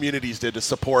that the communities did to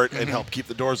support and help keep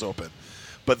the doors open.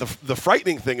 But the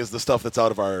frightening thing is the stuff that's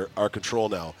out of our control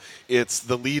now. It's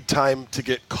the lead time to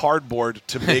get cardboard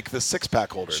to make the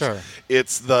six-pack holders. Sure.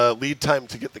 It's the lead time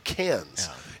to get the cans.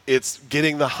 Yeah. It's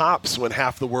getting the hops when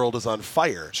half the world is on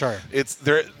fire. Sure.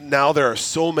 Now there are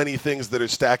so many things that are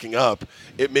stacking up.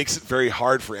 It makes it very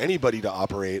hard for anybody to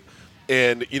operate.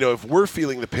 And, if we're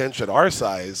feeling the pinch at our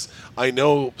size, I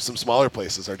know some smaller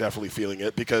places are definitely feeling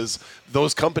it because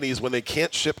those companies, when they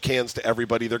can't ship cans to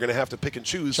everybody, they're going to have to pick and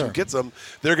choose who gets them.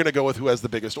 They're going to go with who has the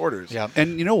biggest orders. Yeah.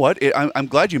 And you know what? I'm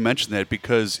glad you mentioned that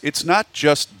because it's not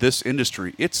just this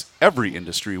industry. It's every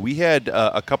industry. We had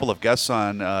a couple of guests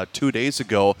on 2 days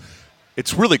ago.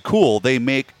 It's really cool. They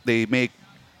make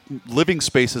living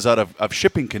spaces out of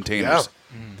shipping containers. Yeah.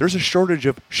 There's a shortage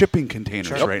of shipping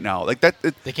containers right now. Like that,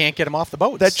 They can't get them off the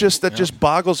boats. that just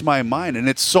boggles my mind. And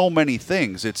it's so many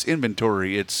things. It's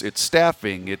inventory. It's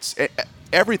staffing. It's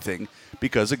everything.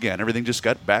 Because again, everything just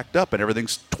got backed up, and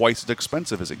everything's twice as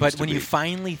expensive as it used to be. But when you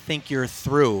finally think you're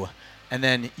through, and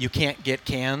then you can't get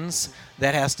cans,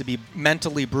 that has to be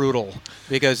mentally brutal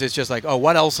because it's just like, oh,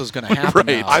 what else is going to happen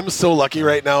Right. now? I'm so lucky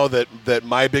right now that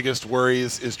my biggest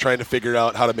worries is trying to figure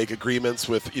out how to make agreements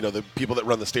with the people that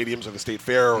run the stadiums or the state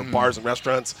fair or bars and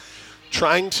restaurants,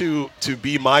 trying to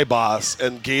be my boss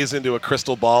and gaze into a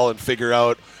crystal ball and figure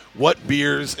out what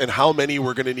beers and how many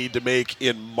we're going to need to make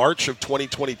in March of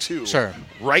 2022. Sure.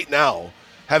 Right now,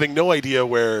 having no idea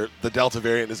where the Delta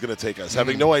variant is going to take us,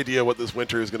 having no idea what this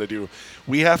winter is going to do.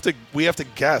 We have to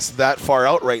guess that far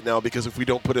out right now because if we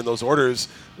don't put in those orders,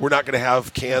 we're not going to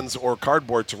have cans or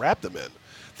cardboard to wrap them in.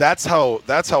 That's how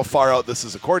far out this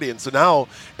is accordion. So now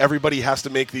everybody has to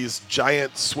make these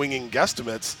giant swinging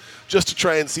guesstimates just to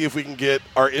try and see if we can get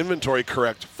our inventory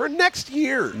correct for next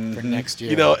year. For next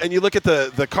year. And you look at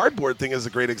the cardboard thing as a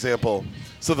great example.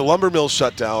 So the lumber mills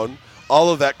shut down. All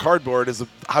of that cardboard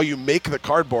how you make the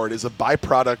cardboard is a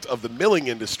byproduct of the milling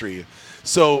industry.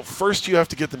 So first you have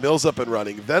to get the mills up and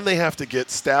running. Then they have to get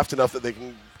staffed enough that they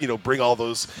can, bring all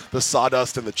the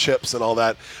sawdust and the chips and all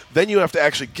that. Then you have to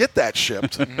actually get that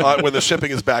shipped when the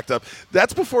shipping is backed up.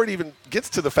 That's before it even gets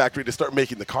to the factory to start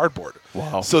making the cardboard.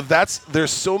 Wow. So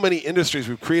there's so many industries.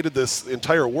 We've created this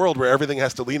entire world where everything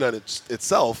has to lean on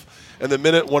itself. And the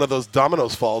minute one of those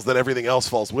dominoes falls, then everything else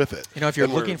falls with it. If you're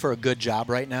looking for a good job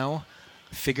right now,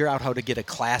 figure out how to get a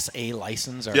Class A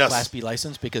license or a Yes. Class B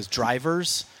license because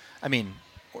drivers,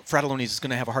 Fratelloni's is going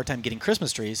to have a hard time getting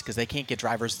Christmas trees because they can't get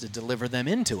drivers to deliver them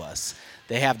into us.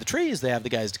 They have the trees, they have the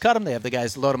guys to cut them, they have the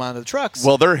guys to load them onto the trucks.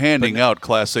 Well, they're handing out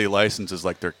Class A licenses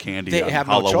like they're candy They on have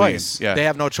Halloween. no choice. Yeah. They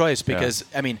have no choice because,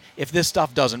 if this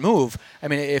stuff doesn't move,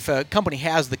 if a company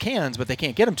has the cans but they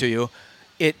can't get them to you,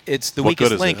 it's the What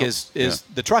good weakest is link it? is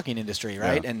the trucking industry,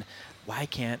 right? Yeah. And why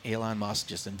can't Elon Musk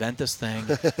just invent this thing,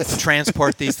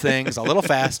 transport these things a little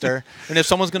faster? And if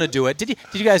someone's going to do it, did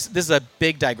you guys? This is a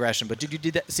big digression, but did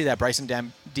you see that Bryson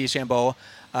DeChambeau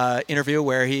interview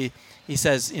where he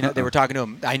says, they were talking to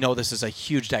him. I know this is a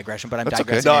huge digression, but I'm That's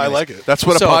okay. digressing. No, I anyways. like it. That's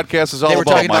what a podcast is all They were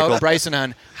about, talking Michael. about Bryson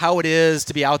on how it is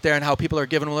to be out there and how people are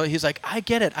giving him. He's like, I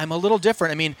get it. I'm a little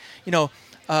different.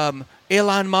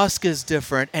 Elon Musk is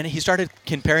different. And he started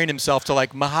comparing himself to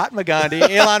like Mahatma Gandhi,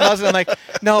 Elon Musk. And I'm like,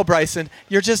 no, Bryson,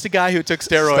 you're just a guy who took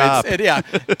steroids. Stop.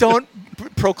 And don't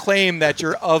proclaim that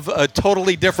you're of a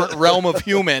totally different realm of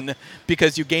human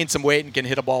because you gained some weight and can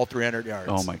hit a ball 300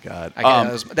 yards. Oh, my God.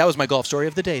 That was my golf story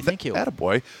of the day. Thank you.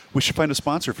 Attaboy. We should find a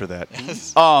sponsor for that.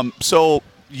 So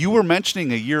you were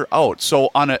mentioning a year out. So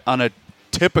on a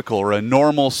typical or a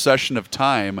normal session of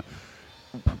time,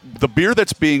 the beer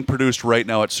that's being produced right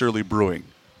now at Surly Brewing,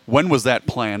 when was that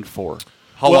planned for?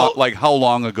 How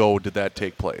long ago did that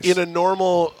take place? In a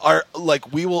normal,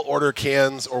 we will order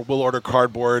cans or we'll order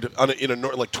cardboard like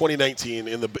 2019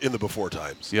 in the before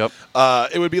times. Yep.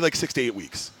 It would be like 6 to 8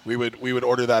 weeks. We would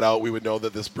order that out. We would know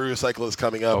that this brew cycle is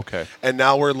coming up. Okay. And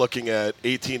now we're looking at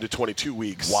 18 to 22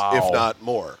 weeks, Wow. if not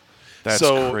more. That's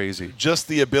so crazy. Just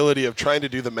the ability of trying to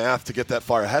do the math to get that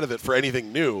far ahead of it for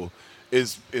anything new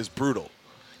is brutal.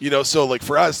 So like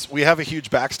for us, we have a huge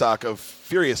backstock of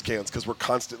Furious cans because we're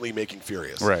constantly making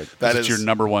Furious. Right. That is is your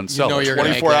number one seller. you're gonna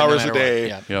make 24 that no hours matter a day,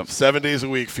 what. Yeah. Yep. 7 days a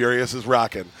week, Furious is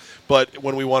rocking. But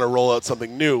when we want to roll out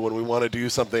something new, when we want to do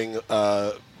something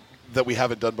that we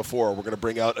haven't done before, we're going to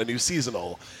bring out a new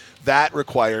seasonal. That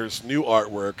requires new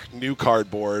artwork, new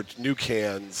cardboard, new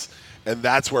cans. And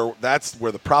that's where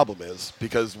the problem is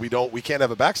because we can't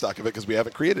have a backstock of it because we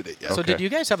haven't created it yet. So Okay. did you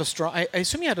guys have a strong? I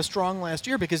assume you had a strong last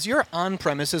year because your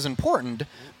on-premise is important,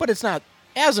 but it's not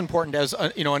as important as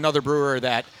another brewer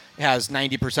that has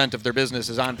 90% of their business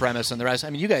is on-premise and the rest.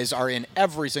 You guys are in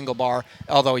every single bar,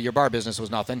 although your bar business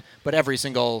was nothing, but every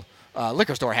single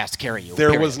liquor store has to carry you. There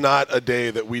period. was not a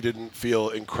day that we didn't feel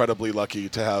incredibly lucky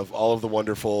to have all of the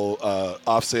wonderful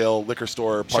off-sale liquor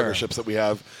store partnerships that we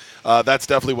have. That's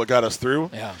definitely what got us through.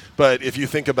 Yeah. But if you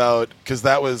think about, because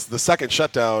that was the second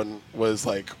shutdown was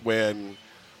like when,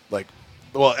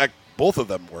 both of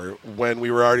them were when we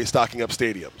were already stocking up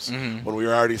stadiums, Mm-hmm. when we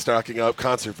were already stocking up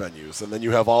concert venues, and then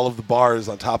you have all of the bars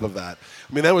on top of that.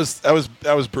 I mean, that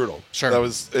was brutal. Sure. That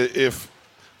was if.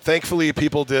 Thankfully,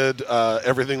 people did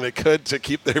everything they could to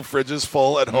keep their fridges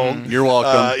full at home. You're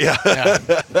welcome.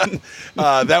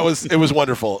 It was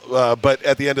wonderful. But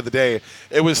at the end of the day,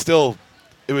 it was still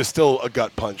a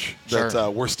gut punch that Sure.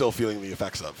 we're still feeling the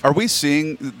effects of. Are we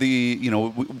seeing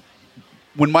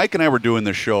when Mike and I were doing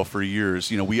this show for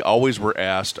years, we always were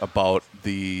asked about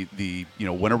the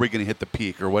when are we going to hit the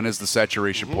peak, or when is the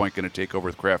saturation point going to take over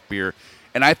with craft beer?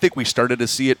 And I think we started to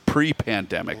see it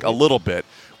pre-pandemic a little bit.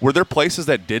 Were there places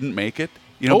that didn't make it,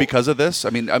 because of this? I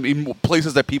mean,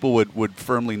 places that people would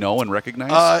firmly know and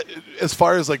recognize? As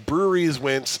far as like breweries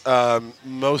went,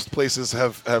 most places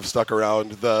have stuck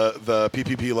around. The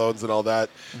PPP loans and all that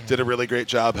did a really great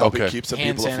job helping keep some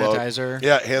Hand people afloat. sanitizer.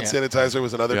 Yeah, sanitizer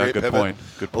was another great good pivot. point.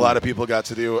 Good A lot point. of people got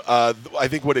to do. I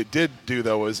think what it did do,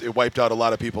 though, was it wiped out a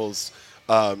lot of people's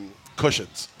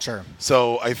cushions. Sure.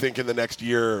 So I think in the next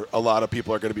year, a lot of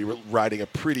people are going to be riding a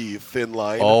pretty thin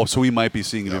line. Oh, so we might be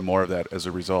seeing even more of that as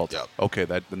a result. Yep. Okay,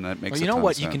 then that makes Well, you a know ton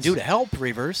what of you can sense. do to help,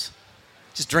 Reavers?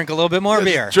 Just drink a little bit more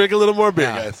beer. Drink a little more beer,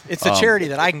 Yeah. guys. It's a charity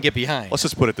that I can get behind. Let's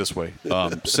just put it this way.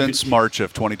 Since March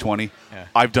of 2020, Yeah.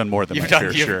 I've done more than You've my done-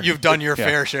 fair you've- share. you've done your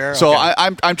fair share? So Okay.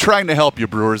 I'm trying to help you,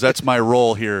 Brewers. That's my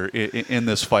role here in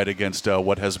this fight against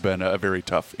what has been a very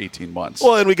tough 18 months.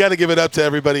 Well, and we got to give it up to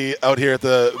everybody out here at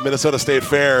the Minnesota State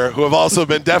Fair who have also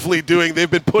been definitely they've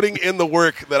been putting in the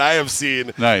work that I have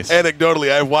seen. Nice.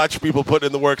 Anecdotally, I've watched people put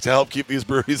in the work to help keep these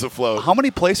breweries afloat. How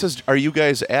many places are you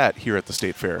guys at here at the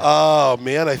State Fair? Oh,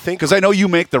 man, I think. Because I know you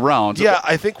make the rounds. Yeah,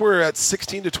 I think we're at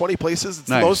 16 to 20 places. It's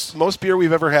Nice. the most beer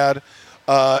we've ever had.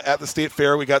 At the State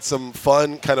Fair, we got some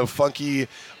fun, kind of funky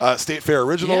State Fair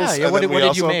originals. Yeah. and What then did we you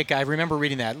also- make? I remember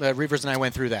reading that. Reavers and I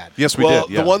went through that. Yes, we Well,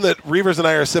 did. Yeah. the one that Reavers and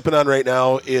I are sipping on right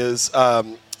now is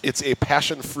it's a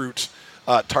passion fruit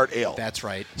tart ale. That's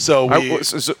right. So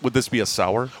would this be a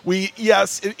sour?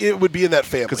 yes, it would be in that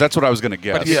family. Because that's what I was going to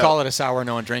guess. But if you Yeah. call it a sour,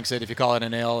 no one drinks it. If you call it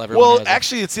an ale, everyone Well, has it.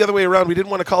 actually, it's the other way around. We didn't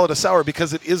want to call it a sour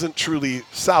because it isn't truly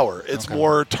sour. It's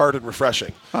more tart and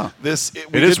refreshing. Huh. We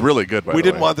It is really good, by We the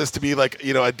didn't way. want this to be like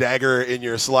a dagger in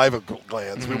your saliva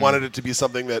glands. We wanted it to be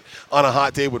something that on a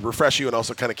hot day would refresh you and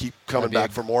also kind of keep coming That'd be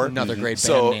back for more. Another great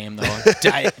So- band name,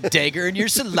 though. Dagger in your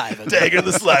saliva. Dagger in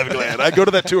the saliva gland. I go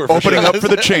to that tour for Opening sure. up for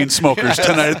the chain smokers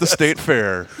tonight at the State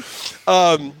Fair.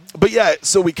 But yeah,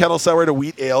 so we kettle soured a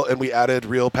wheat ale and we added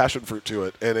real passion fruit to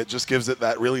it, and it just gives it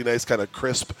that really nice kind of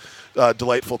crisp,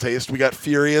 delightful taste. We got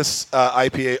Furious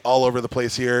IPA all over the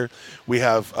place here. We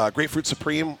have Grapefruit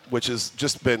Supreme, which has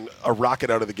just been a rocket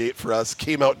out of the gate for us.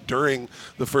 Came out during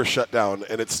the first shutdown,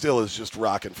 and it still is just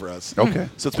rocking for us. Okay.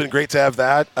 So it's been great to have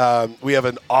that. We have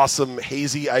an awesome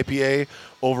hazy IPA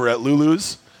over at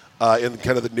Lulu's in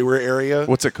kind of the newer area.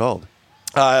 What's it called?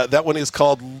 That one is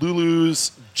called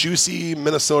Lulu's Juicy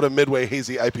Minnesota Midway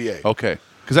Hazy IPA. Okay.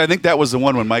 Because I think that was the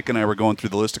one when Mike and I were going through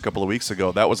the list a couple of weeks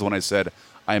ago. That was the one I said,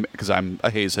 because I'm a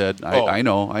hazehead. I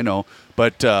know.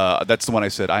 But that's the one I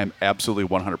said, I'm absolutely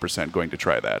 100% going to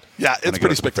try that. Yeah, when it's I go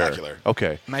pretty to the fair. spectacular.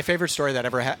 Okay. My favorite story that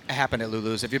ever happened at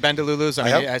Lulu's. Have you been to Lulu's? I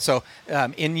have. So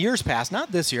in years past,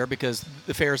 not this year because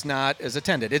the fair's not as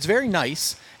attended. It's very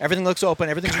nice. Everything looks open.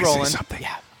 Everything's Can I rolling. say something?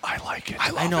 Yeah. I like it.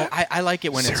 I know. I like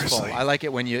it when it's full. Seriously. I like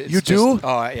it when you. You do?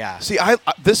 Oh yeah. See,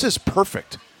 this is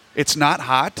perfect. It's not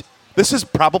hot. This is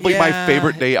probably my Yeah.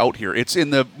 favorite day out here. It's in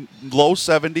the low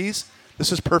 70s.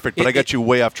 This is perfect, but I got you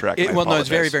way off track. Well, no, it's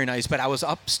very, very nice. But I was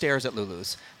upstairs at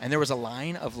Lulu's, and there was a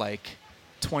line of like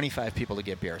 25 people to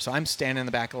get beer. So I'm standing in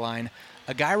the back of the line.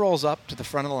 A guy rolls up to the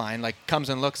front of the line, like comes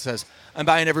and looks, says, "I'm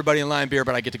buying everybody in line beer,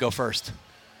 but I get to go first."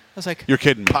 I was like, You're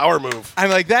kidding me. Power move. I'm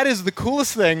like, that is the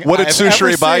coolest thing. What did I've Soucheray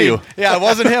ever buy seen. you? Yeah, it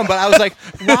wasn't him, but I was like,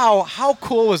 wow, how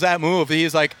cool was that move?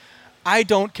 He's like, I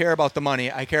don't care about the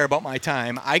money. I care about my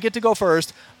time. I get to go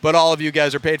first, but all of you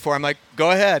guys are paid for. I'm like,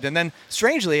 go ahead. And then,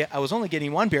 strangely, I was only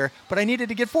getting one beer, but I needed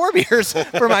to get 4 beers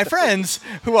for my friends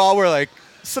who all were like,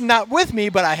 some not with me,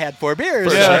 but I had 4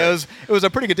 beers. Yeah. So it was a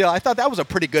pretty good deal. I thought that was a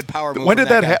pretty good power move. When did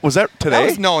that guy. happen? Was that today? That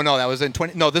was, no, that was in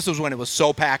 20. No, this was when it was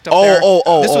so packed up Oh, there.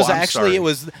 oh, This was I'm actually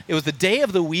sorry. it was the day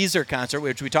of the Weezer concert,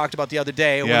 which we talked about the other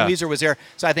day Yeah. when Weezer was here.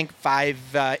 So I think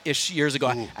 5-ish years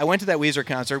ago, I went to that Weezer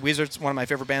concert. Weezer's one of my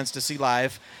favorite bands to see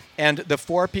live, and the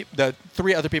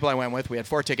 3 other people I went with, we had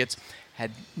 4 tickets. Had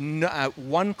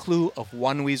one clue of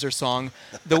one Weezer song.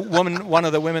 One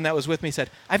of the women that was with me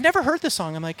said, "I've never heard this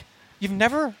song." I'm like, "You've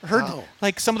never heard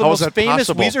like some of the How is most that famous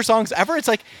possible? Weezer songs ever?" It's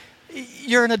like,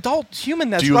 you're an adult human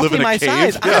that's Do you live roughly in a my cave?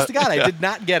 size. Yeah. Honest to God, I did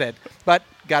not get it. But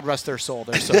God rest their soul.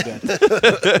 They're so good.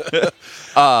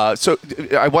 So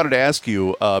I wanted to ask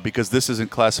you, because this isn't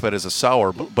classified as a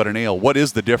sour, but an ale, what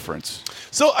is the difference?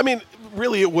 So, I mean,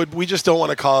 really, we just don't want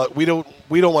to call it. We don't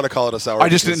want to call it a sour. I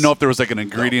just didn't know if there was like an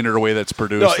ingredient or a way that's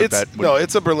produced.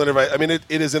 It's a Berliner Weiss. I mean, it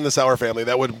is in the sour family.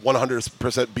 That would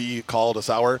 100% be called a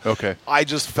sour. Okay. I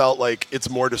just felt like it's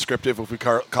more descriptive if we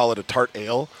call it a tart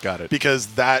ale. Got it. Because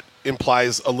that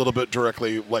implies a little bit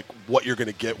directly like what you're going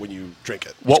to get when you drink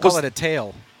it. What call it a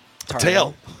tail?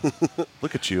 Tail.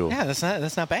 Look at you. Yeah,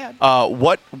 that's not bad.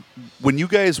 When you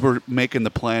guys were making the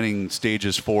planning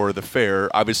stages for the fair,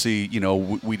 obviously,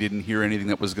 we didn't hear anything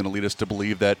that was going to lead us to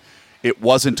believe that it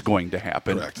wasn't going to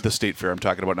happen. Correct. The state fair I'm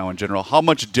talking about now in general. How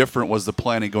much different was the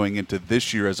planning going into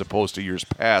this year as opposed to years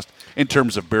past in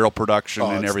terms of barrel production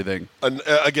and everything?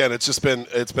 Again, it's been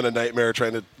a nightmare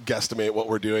trying to guesstimate what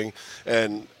we're doing,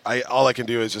 and all I can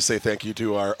do is just say thank you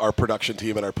to our production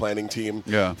team and our planning team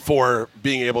for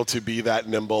being able to be that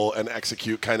nimble and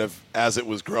execute kind of as it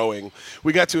was growing.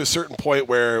 We got to a certain point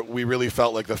where we really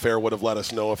felt like the fair would have let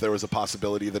us know if there was a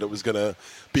possibility that it was going to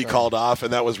be called off,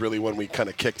 and that was really when we kind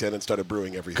of kicked in and started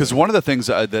brewing everything. Because one of the things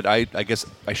that I guess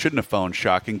I shouldn't have found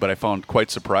shocking, but I found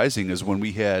quite surprising is when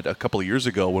we had a couple of years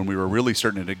ago when we were really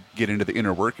starting to get into the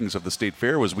inner workings of the state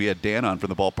fair was we had Dan on from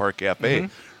the Ballpark Cafe.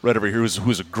 Right over here,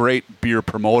 who's a great beer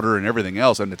promoter and everything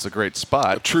else, and it's a great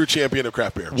spot. A true champion of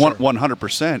craft beer.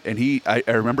 100%. And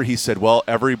I remember he said, well,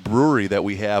 every brewery that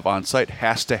we have on site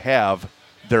has to have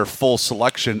their full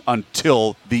selection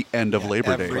until the end of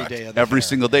Labor Day. Every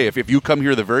single day. If you come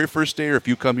here the very first day or if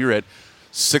you come here at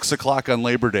 6 o'clock on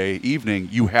Labor Day evening,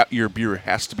 your beer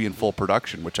has to be in full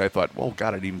production, which I thought, well, God,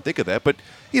 I didn't even think of that. But,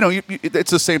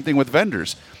 it's the same thing with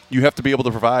vendors. You have to be able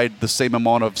to provide the same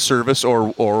amount of service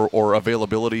or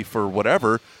availability for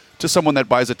whatever to someone that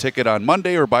buys a ticket on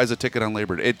Monday or buys a ticket on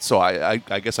Labor Day. So I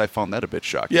guess I found that a bit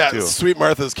shocking, too. Yeah, Sweet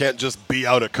Martha's can't just be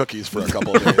out of cookies for a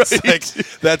couple of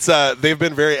days. They've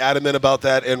been very adamant about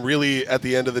that, and really, at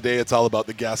the end of the day, it's all about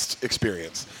the guest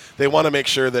experience. They want to make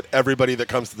sure that everybody that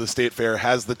comes to the state fair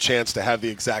has the chance to have the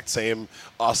exact same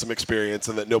awesome experience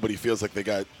and that nobody feels like they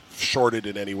got shorted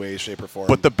in any way, shape, or form.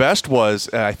 But the best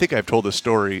was, I think I've told this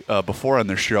story before on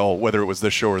the show, whether it was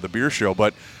this show or the beer show,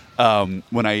 but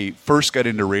when I first got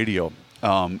into radio,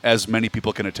 as many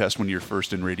people can attest when you're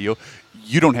first in radio,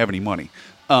 you don't have any money.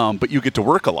 But you get to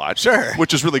work a lot,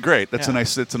 which is really great. It's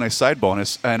a nice side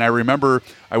bonus. And I remember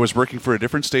I was working for a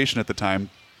different station at the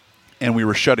time, and we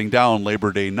were shutting down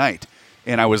Labor Day night.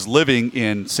 And I was living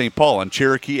in St. Paul on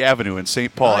Cherokee Avenue in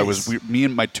St. Paul. Nice. Me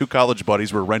and my two college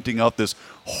buddies were renting out this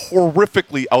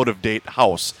horrifically out-of-date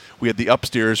house. We had the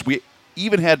upstairs. We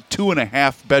even had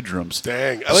 2.5 bedrooms.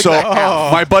 Dang. I like so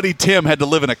that. My buddy Tim had to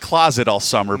live in a closet all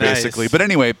summer, basically. But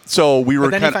anyway, so we were.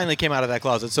 But then he finally came out of that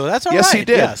closet, so that's all yes, right. He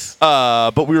did. Yes,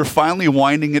 but we were finally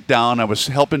winding it down. I was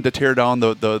helping to tear down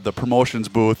the promotions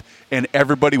booth, and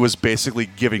everybody was basically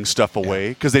giving stuff away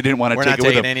because they didn't want to take it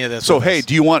with them. Any of this so hey,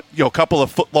 do you want a couple of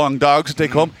foot-long dogs to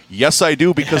take home? Yes, I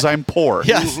do, because I'm poor.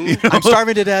 Yes, I'm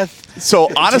starving to death. So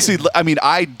honestly, I mean,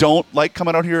 I don't like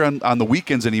coming out here on the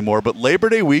weekends anymore, but Labor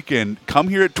Day weekend, come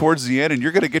here towards the end, and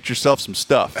you're going to get yourself some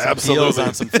stuff. Absolutely. Deals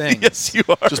on some things. Yes, you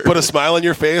are. Just put a smile on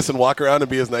your face and walk around and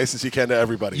be as nice as you can to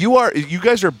everybody. You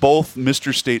guys are both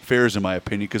Mr. State Fairs, in my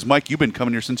opinion, because, Mike, you've been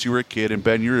coming here since you were a kid, and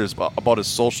Ben, you're about as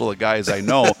social a guy as I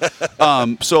know.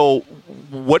 So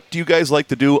what do you guys like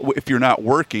to do if you're not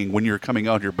working when you're coming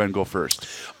out here? Ben, go first.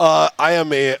 I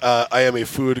am a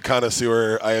food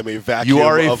connoisseur. I am a vacuum You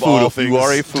are a of foodie. all things You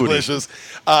are a foodie. delicious.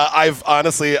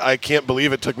 I can't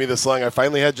believe it took me this long. I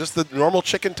finally had just the normal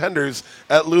chicken tenders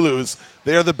at Lulu's.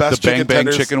 They are the best The Bang chicken Bang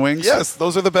tenders. chicken wings? Yes,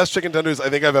 those are the best chicken tenders I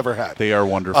think I've ever had. They are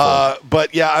wonderful.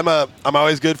 But yeah, I'm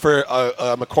always good for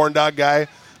I'm a corn dog guy.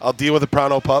 I'll deal with a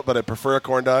Pronto Pup, but I prefer a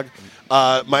corn dog.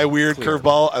 My weird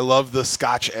curveball, I love the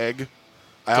Scotch egg.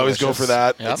 I always go for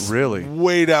that. Yep. It's Really?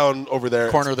 way down over there.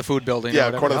 Corner of the food building. Yeah, or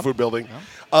whatever. corner of the food building.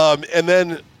 And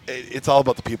then it's all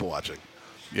about the people watching.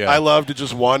 Yeah. I love to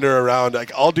just wander around.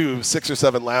 Like, I'll do 6 or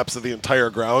 7 laps of the entire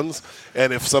grounds,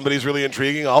 and if somebody's really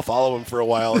intriguing, I'll follow them for a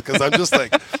while because I'm just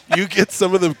like, you get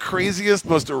some of the craziest,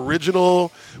 most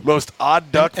original, most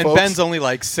odd duck And folks. Ben's only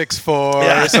like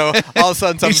 6'4", so all of a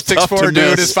sudden some He's tough to 6'4" dude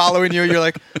miss. is following you. You're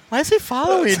like, why is he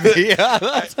following me?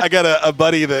 I got a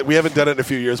buddy that we haven't done it in a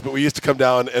few years, but we used to come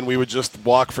down and we would just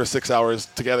walk for 6 hours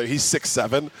together. He's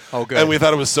 6'7". Oh, good. And we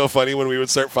thought it was so funny when we would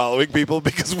start following people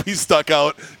because we stuck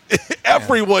out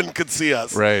Everyone could see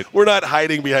us. Right. We're not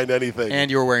hiding behind anything.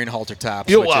 And you were wearing halter tops.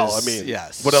 Yeah, which well, is, I mean,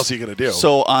 yes. what else are you going to do?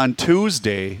 So on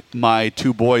Tuesday, my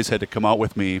 2 boys had to come out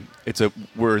with me.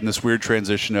 We're in this weird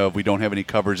transition of we don't have any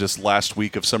coverage this last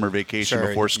week of summer vacation Sure,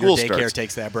 before school your daycare starts.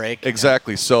 takes that break.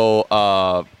 Exactly. So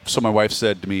my wife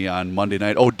said to me on Monday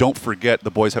night, "Oh, don't forget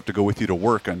the boys have to go with you to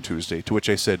work on Tuesday." To which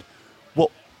I said,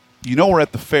 "Well, we're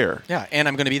at the fair." Yeah, and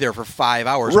I'm going to be there for 5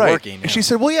 hours Right. working. And she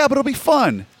said, "Well, yeah, but it'll be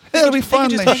fun. It'll be fun,"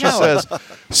 just she hang out. says.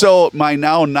 So my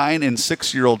now 9 and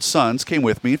 6-year-old sons came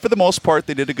with me. For the most part,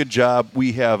 they did a good job.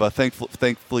 We have,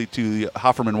 thankfully to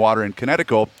Hofferman Water in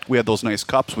Connecticut, we had those nice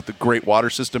cups with the great water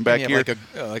system back You here.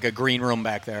 have like a green room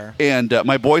back there. And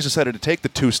my boys decided to take the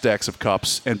 2 stacks of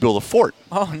cups and build a fort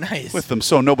Oh, nice. with them,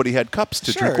 so nobody had cups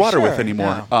to drink Sure, water with sure,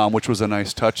 anymore, yeah. which was a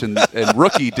nice touch. And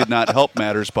Rookie did not help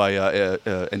matters by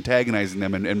antagonizing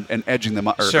them and edging them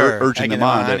on, or Sure, urging egging them them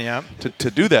on, on, to, yeah.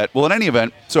 to do that. Well, in any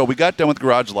event, so we got done with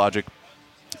Garage Logic,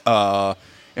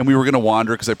 and we were going to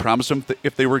wander because I promised them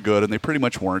if they were good, and they pretty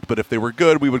much weren't. But if they were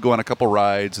good, we would go on a couple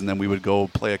rides, and then we would go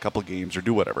play a couple games or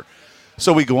do whatever.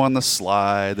 So we go on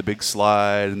the big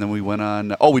slide, and then we went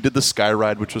on. Oh, we did the sky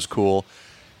ride, which was cool,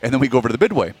 and then we go over to the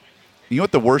Midway. You know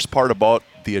what the worst part about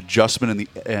the adjustment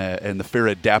and the fair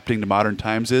adapting to modern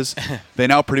times is? They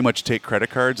now pretty much take credit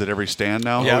cards at every stand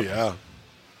now. Oh, yeah.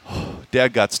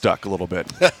 Dad got stuck a little bit.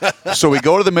 So we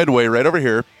go to the Midway right over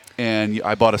here, and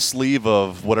I bought a sleeve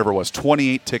of whatever it was,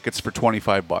 28 tickets for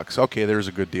 $25. Okay, there's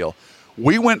a good deal.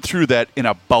 We went through that in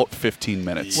about 15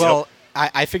 minutes. Well,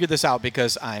 I figured this out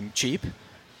because I'm cheap,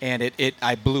 and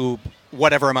I blew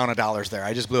whatever amount of dollars there.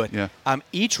 I just blew it. Yeah.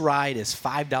 Each ride is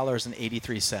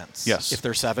 $5.83. Yes. If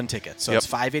there's 7 tickets, so Yep. it's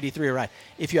 $5.83 a ride.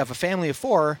 If you have a family of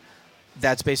 4,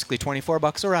 that's basically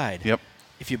 $24 a ride. Yep.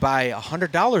 If you buy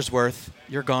 $100 worth,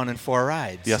 you're gone in 4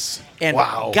 rides. Yes. And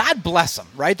Wow. God bless them,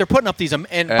 right? They're putting up these, and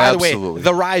by the way, Absolutely.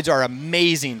 the rides are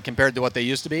amazing compared to what they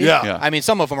used to be. Yeah. Yeah. I mean,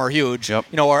 some of them are huge. Yep.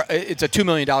 Or it's a $2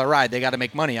 million ride. They got to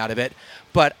make money out of it.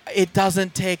 But it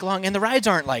doesn't take long. And the rides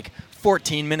aren't like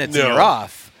 14 minutes and No. you're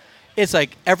off. It's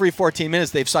like every 14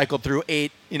 minutes they've cycled through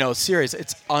 8, series.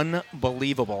 It's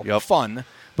unbelievable. Yep. Fun.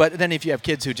 But then if you have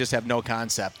kids who just have no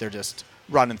concept, they're just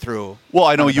running through. Well,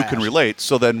 I know you unabashed. can relate.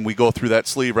 So then we go through that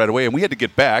sleeve right away, and we had to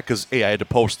get back because I had to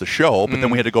post the show, but then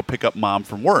we had to go pick up Mom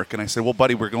from work. And I said, "Well,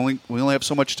 buddy, we only have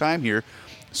so much time here."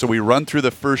 So we run through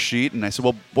the first sheet, and I said,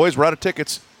 "Well, boys, we're out of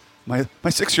tickets." My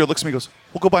 6-year-old looks at me and goes,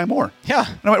 "We'll go buy more." Yeah.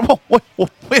 And I went, "Whoa,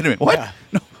 wait a minute, what?" Yeah.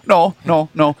 No.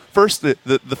 First,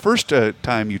 the first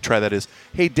time you try that is,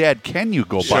 "Hey, Dad, can you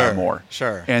go buy Sure, more?"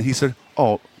 sure. And he said,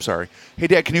 "Oh, sorry. Hey,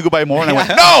 Dad, can you go buy more?" And I went,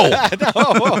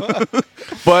 "No."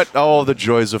 But the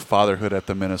joys of fatherhood at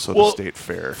the Minnesota State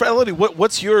Fair. Melody,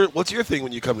 what's your thing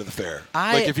when you come to the fair?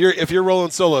 Like if you're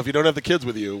rolling solo, if you don't have the kids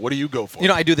with you, what do you go for?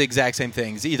 I do the exact same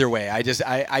things either way.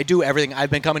 I do everything.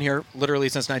 I've been coming here literally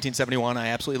since 1971. I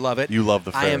absolutely love it. You love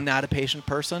the fair. I am not a patient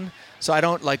person, so I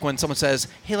don't like when someone says,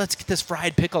 "Hey, let's get this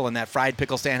fried pickle," and that fried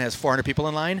pickle stand has 400 people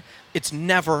in line. It's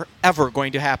never ever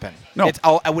going to happen. No.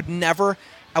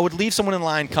 I would leave someone in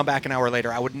line, come back an hour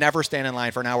later. I would never stand in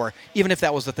line for an hour, even if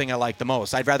that was the thing I liked the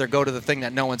most. I'd rather go to the thing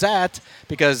that no one's at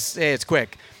because, hey, it's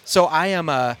quick. So I am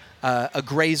a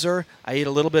grazer. I eat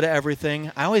a little bit of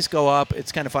everything. I always go up.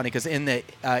 It's kind of funny because in the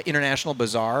International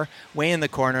Bazaar, way in the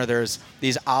corner, there's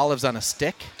these olives on a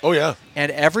stick. Oh, yeah.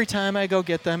 And every time I go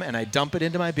get them and I dump it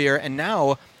into my beer, and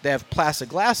now they have plastic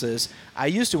glasses. I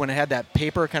used to, when it had that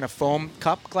paper kind of foam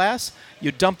cup glass,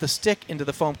 you'd dump the stick into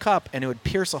the foam cup and it would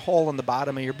pierce a hole in the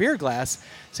bottom of your beer glass.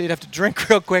 So you'd have to drink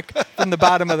real quick from the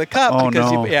bottom of the cup. Oh,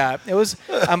 because no. it was,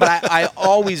 but I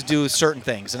always do certain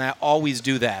things, and I always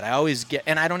do that. I always get,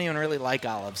 and I don't even really like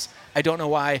olives. I don't know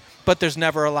why, but there's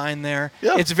never a line there.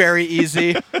 Yeah. It's very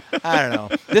easy. I don't know.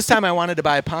 This time I wanted to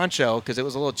buy a poncho because it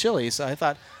was a little chilly, so I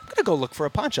thought, I'm going to go look for a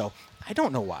poncho. I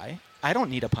don't know why. I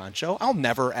don't need a poncho. I'll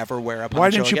never ever wear a poncho.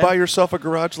 Why didn't you again. buy yourself a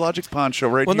Garage Logic poncho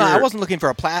right Well, here? no, I wasn't looking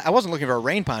for I wasn't looking for a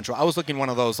rain poncho. I was looking one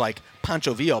of those like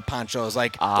Pancho Villa ponchos,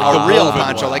 like a real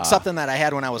poncho, like something that I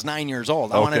had when I was 9 years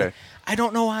old. I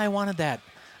don't know why I wanted that.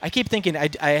 I keep thinking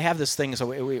I have this thing. So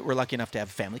we're lucky enough to have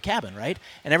a family cabin, right?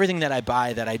 And everything that I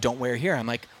buy that I don't wear here, I'm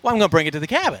like, well, I'm going to bring it to the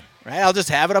cabin, right? I'll just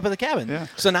have it up at the cabin. Yeah.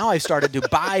 So now I've started to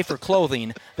buy for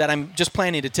clothing that I'm just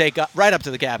planning to take right up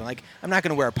to the cabin. Like, I'm not going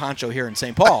to wear a poncho here in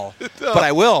St. Paul, but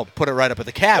I will put it right up at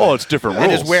the cabin. Oh, it's different and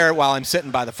rules. just wear it while I'm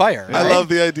sitting by the fire. I right? love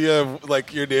the idea of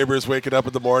like your neighbors waking up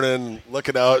in the morning,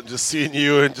 looking out, and just seeing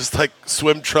you in just like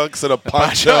swim trunks and a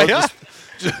poncho, yeah.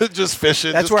 just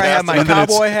fishing. That's just where I have my And then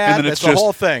it's- cowboy and hat. then That's it's the just-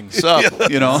 whole thing.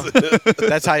 Sup, you know.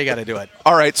 That's how you got to do it.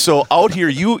 All right, so out here,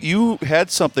 you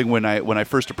had something when I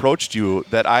first approached you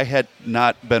that I had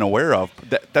not been aware of.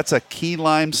 That's a key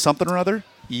lime something or other.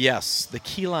 Yes, the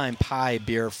key lime pie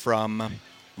beer from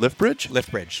Liftbridge?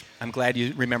 Liftbridge. I'm glad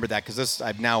you remembered that because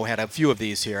I've now had a few of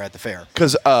these here at the fair.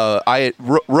 Because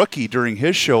Rookie, during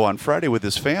his show on Friday with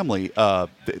his family,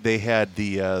 they had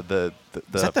the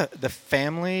Is that the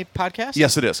family podcast?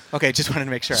 Yes, it is. Okay, just wanted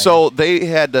to make sure. So they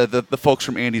had the folks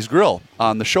from Andy's Grill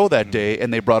on the show that day,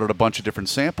 and they brought out a bunch of different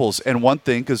samples. And one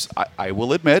thing, because I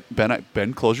will admit,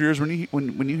 Ben, close your ears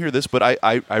when you hear this, but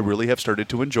I really have started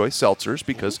to enjoy seltzers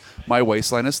because my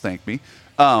waistline has thanked me.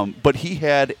 But he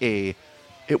had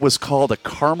it was called a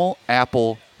caramel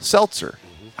apple seltzer.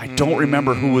 I don't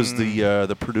remember who was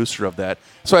the producer of that.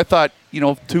 So I thought,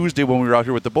 Tuesday when we were out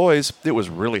here with the boys, it was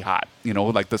really hot.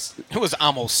 Like this. It was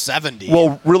almost 70.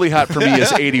 Well, really hot for me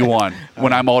is 81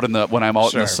 when I'm out in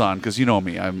the sun, because you know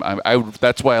me.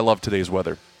 That's why I love today's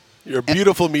weather. You're a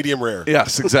beautiful medium rare.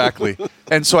 Yes, exactly.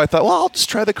 And so I thought, well, I'll just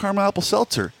try the caramel apple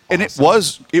seltzer, and it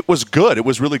was good. It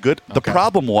was really good. Okay. The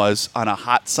problem was on a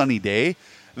hot sunny day,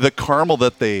 the caramel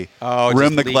that they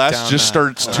rim the leak glass down just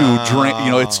starts to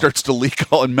drain. It starts to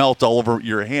leak all and melt all over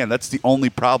your hand. That's the only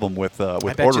problem with I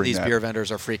bet ordering you these that. beer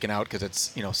vendors are freaking out because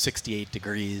it's 68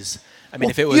 degrees. I mean,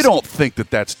 if it was, you don't think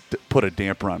that's put a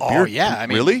damper on beer? Oh yeah, I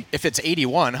mean, really? If it's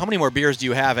 81, how many more beers do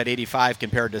you have at 85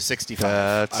 compared to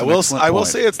 65? I will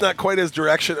say it's not quite as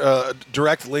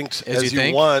direct linked as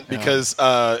you want because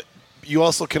you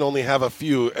also can only have a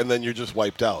few and then you're just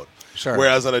wiped out. Sure.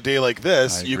 Whereas on a day like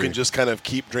this, you can just kind of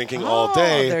keep drinking all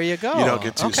day. There you go. You don't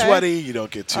get too sweaty. You don't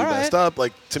get too messed up.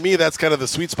 Like, to me, that's kind of the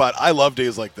sweet spot. I love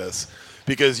days like this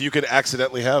because you can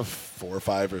accidentally have 4 or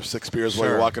 5 or 6 beers while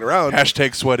you're walking around.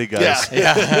 Hashtag sweaty guys.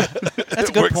 Yeah. That's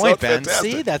a good point, Ben.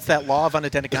 Fantastic. See, that's that law of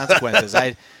unintended consequences.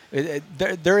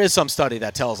 There is some study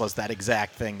that tells us that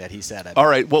exact thing that he said. All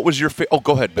right, what was your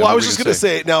go ahead, Ben. Well, I was just going to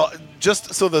say, now,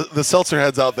 just so the seltzer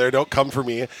heads out there don't come for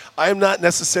me, I am not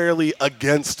necessarily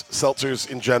against seltzers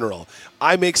in general.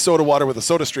 I make soda water with a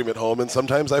soda stream at home, and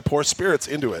sometimes I pour spirits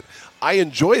into it. I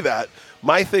enjoy that.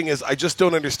 My thing is, I just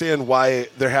don't understand why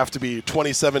there have to be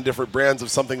 27 different brands of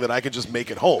something that I could just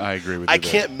make at home. I agree with you. I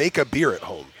can't make a beer at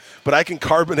home, but I can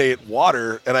carbonate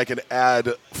water and I can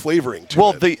add flavoring to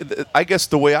it. Well, I guess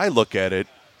the way I look at it,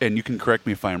 and you can correct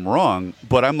me if I'm wrong,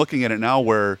 but I'm looking at it now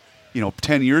where,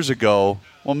 10 years ago,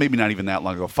 well, maybe not even that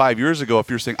long ago, 5 years ago, if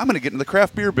you're saying, I'm going to get into the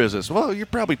craft beer business, well, you're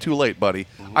probably too late, buddy.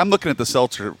 Mm-hmm. I'm looking at the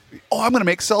seltzer. Oh, I'm going to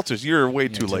make seltzers. You're way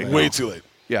too late. Way too late.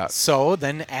 Yeah. So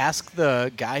then ask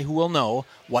the guy who will know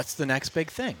what's the next big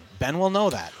thing. Ben will know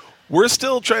that. We're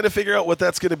still trying to figure out what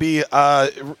that's going to be. I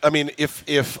mean,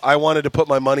 if I wanted to put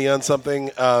my money on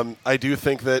something, I do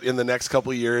think that in the next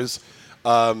couple of years,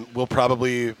 we'll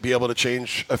probably be able to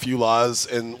change a few laws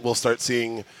and we'll start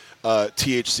seeing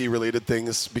THC-related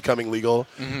things becoming legal.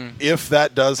 Mm-hmm. If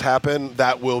that does happen,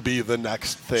 that will be the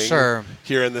next thing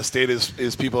here in the state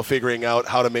is people figuring out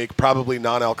how to make probably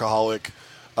non-alcoholic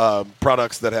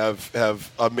products that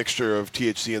have a mixture of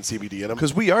THC and CBD in them.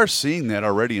 Because we are seeing that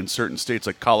already in certain states,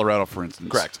 like Colorado, for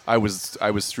instance. Correct. I was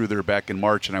through there back in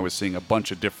March, and I was seeing a bunch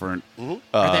of different. Mm-hmm.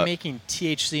 Are they making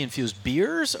THC-infused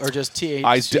beers or just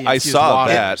THC-infused I saw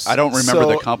waters? that. I don't remember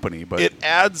the company, but it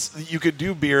adds. You could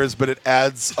do beers, but it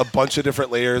adds a bunch of different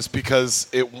layers because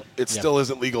it still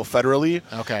isn't legal federally.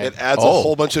 Okay. It adds a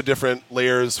whole bunch of different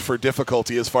layers for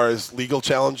difficulty as far as legal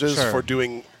challenges for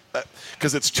doing.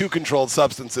 Because it's 2 controlled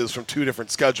substances from 2 different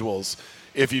schedules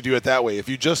if you do it that way. If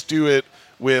you just do it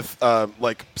with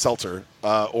like seltzer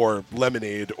or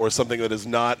lemonade or something that is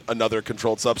not another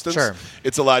controlled substance,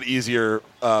 it's a lot easier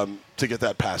to get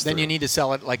that passed Then through. you need to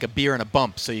sell it like a beer and a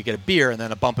bump. So you get a beer and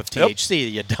then a bump of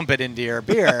THC. You dump it into your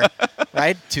beer,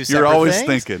 right? 2 separate you're always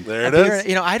things. thinking. There it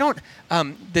is. I don't.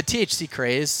 The THC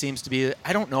craze seems to be.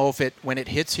 I don't know if when it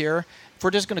hits here, if we're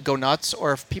just going to go nuts,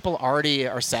 or if people already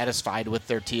are satisfied with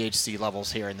their THC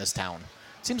levels here in this town.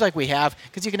 It seems like we have,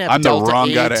 because you can have I'm Delta the wrong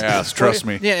 8. guy to ask. Trust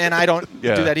me. Yeah, and I don't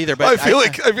do that either. But I feel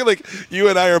like you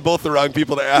and I are both the wrong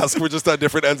people to ask. We're just on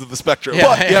different ends of the spectrum.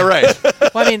 Yeah, right.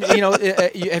 Well, I mean,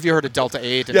 have you heard of Delta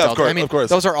 8? And Delta, of course.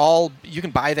 Those are all, you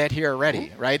can buy that here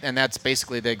already, right? And that's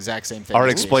basically the exact same thing. All right,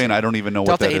 explain. I don't even know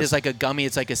what that is. Delta 8 is like a gummy.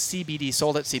 It's like a CBD,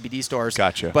 sold at CBD stores.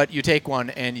 Gotcha. But you take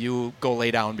one and you go lay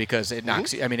down because it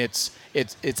knocks you. I mean, it's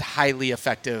highly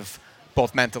effective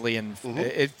both mentally and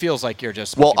it feels like you're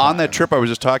just Well, on that trip I was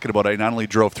just talking about, I not only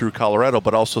drove through Colorado,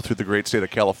 but also through the great state of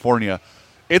California.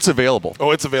 It's available.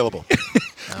 Oh, it's available.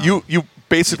 You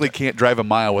basically can't drive a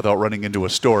mile without running into a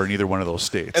store in either one of those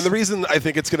states. And the reason I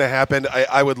think it's going to happen,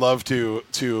 I would love to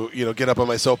get up on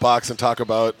my soapbox and talk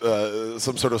about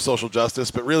some sort of social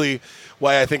justice, but really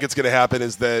why I think it's going to happen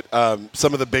is that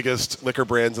some of the biggest liquor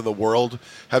brands in the world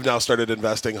have now started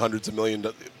investing hundreds of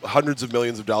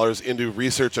millions of dollars into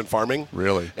research and farming.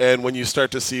 Really? And when you start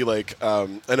to see, like,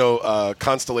 I know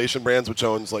Constellation Brands, which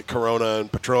owns like Corona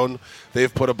and Patron,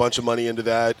 they've put a bunch of money into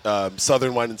that.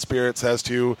 Southern Wine and Spirits has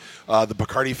too. The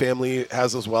Bacardi family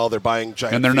has as well. They're buying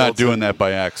giant and they're not fields doing that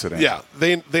by accident. Yeah,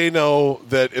 they know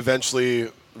that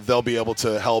eventually they'll be able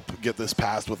to help get this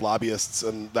passed with lobbyists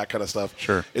and that kind of stuff.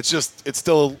 Sure. It's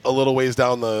still a little ways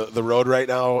down the road right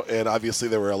now, and obviously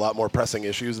there were a lot more pressing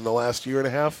issues in the last year and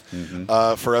a half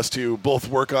for us to both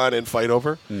work on and fight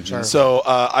over. Sure. So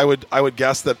I would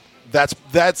guess that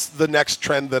that's the next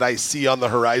trend that I see on the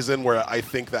horizon where I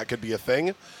think that could be a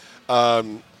thing.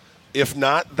 If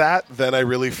not that, then I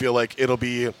really feel like it'll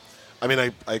be. I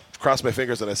mean, I cross my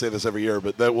fingers and I say this every year,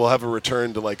 but that we'll have a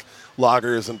return to like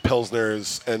lagers and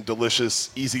pilsners and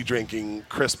delicious, easy drinking,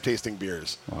 crisp tasting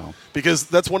beers. Wow. Because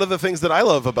that's one of the things that I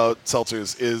love about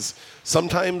seltzers is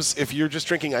sometimes if you're just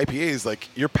drinking IPAs, like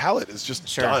your palate is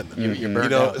just done. You're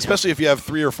burned out. Especially if you have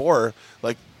 3 or 4,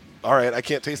 like, all right, I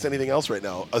can't taste anything else right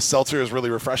now. A seltzer is really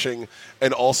refreshing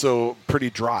and also pretty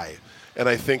dry. And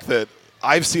I think that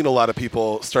I've seen a lot of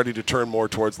people starting to turn more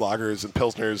towards lagers and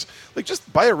pilsners. Like,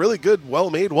 just buy a really good,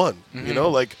 well-made one.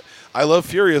 Like, I love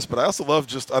Furious, but I also love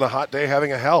just on a hot day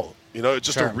having a Hell. It's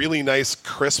just a really nice,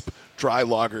 crisp, dry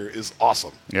lager is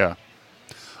awesome. Yeah.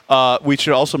 We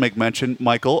should also make mention,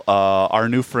 Michael, our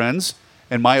new friends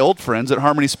and my old friends at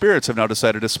Harmony Spirits have now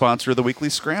decided to sponsor the weekly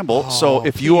scramble. So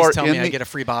if you are tell in me the, I get a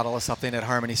free bottle of something at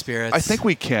Harmony Spirits. I think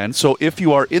we can. So if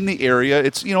you are in the area,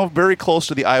 it's very close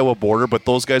to the Iowa border, but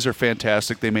those guys are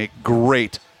fantastic. They make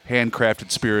great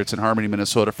handcrafted spirits in Harmony,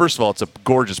 Minnesota. First of all, it's a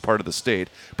gorgeous part of the state,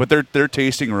 but their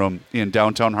tasting room in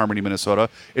downtown Harmony, Minnesota,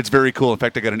 it's very cool. In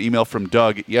fact, I got an email from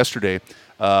Doug yesterday.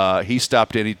 He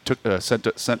stopped in. He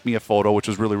sent me a photo, which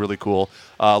was really, really cool.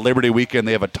 Labor Day weekend,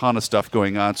 they have a ton of stuff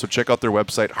going on. So check out their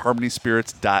website.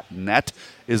 HarmonySpirits.net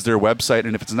is their website.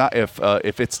 And if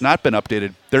it's not been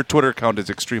updated, their Twitter account is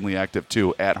extremely active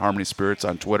too, at Harmony Spirits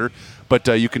on Twitter. But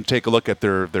you can take a look at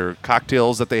their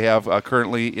cocktails that they have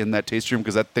currently in that tasting room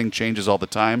because that thing changes all the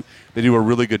time. They do a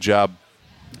really good job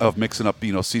of mixing up,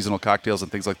 seasonal cocktails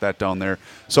and things like that down there.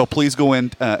 So please go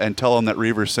in and tell them that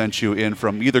Reavers sent you in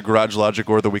from either Garage Logic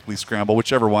or the Weekly Scramble,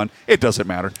 whichever one. It doesn't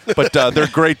matter. But they're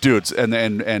great dudes, and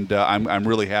I'm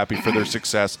really happy for their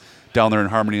success down there in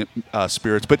Harmony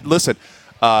Spirits. But listen,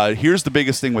 here's the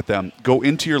biggest thing with them. Go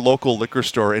into your local liquor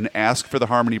store and ask for the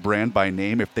Harmony brand by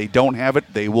name. If they don't have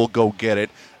it, they will go get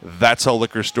it. That's how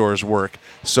liquor stores work.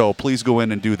 So please go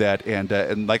in and do that.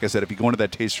 And like I said, if you go into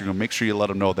that tasting room, make sure you let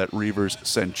them know that Reavers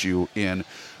sent you in.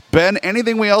 Ben,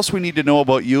 anything else we need to know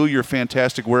about you, your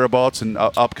fantastic whereabouts and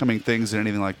upcoming things and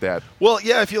anything like that? Well,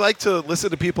 yeah, if you like to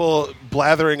listen to people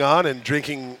blathering on and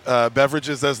drinking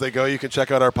beverages as they go, you can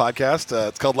check out our podcast.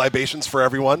 It's called Libations for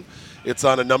Everyone. It's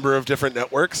on a number of different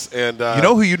networks, and you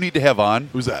know who you need to have on?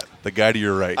 Who's that? The guy to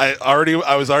your right.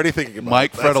 I was already thinking about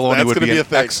Mike Fredaloni would be an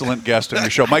thing. excellent guest on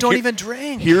your show. Mike, don't even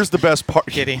drink. Here's the best part.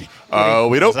 Kidding. Oh,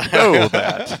 we don't know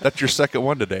that. That's your second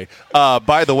one today.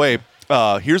 By the way,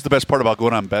 here's the best part about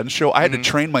going on Ben's show. I had to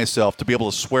train myself to be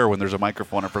able to swear when there's a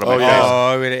microphone in front of my face.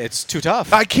 Oh, it's too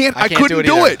tough. I couldn't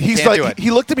do it. He's like, he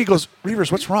looked at me and goes,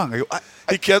 Reavers, what's wrong? I go,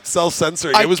 He kept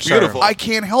self-censoring. It was beautiful. I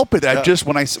can't help it. I just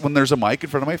when there's a mic in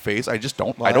front of my face, I just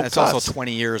don't. Well, I don't. It's cuss. also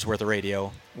 20 years worth of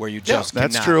radio where you just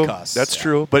that's cannot true. cuss. That's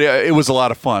true. But it was a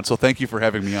lot of fun. So thank you for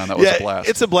having me on. That was a blast.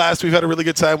 It's a blast. We've had a really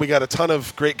good time. We got a ton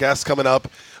of great guests coming up.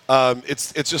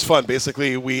 It's just fun.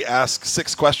 Basically, we ask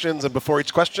 6 questions, and before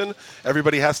each question,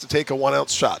 everybody has to take a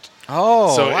 1-ounce shot.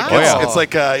 Oh, so wow. It's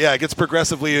like it gets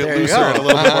progressively There you looser go. and a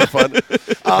little bit more fun.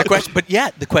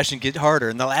 The question gets harder,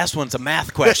 and the last one's a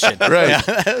math question. Right.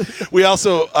 We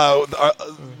also,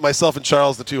 myself and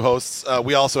Charles, the 2 hosts,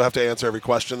 we also have to answer every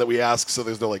question that we ask, so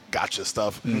there's no gotcha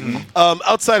stuff.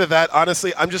 Outside of that,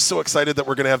 honestly, I'm just so excited that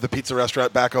we're going to have the pizza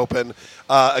restaurant back open.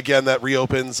 Again, that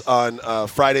reopens on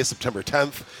Friday, September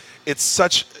 10th.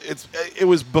 It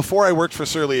was before I worked for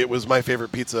Surly, it was my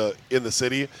favorite pizza in the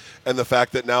city, and the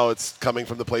fact that now it's coming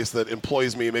from the place that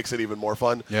employs me makes it even more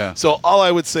fun. Yeah. So all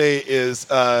I would say is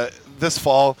this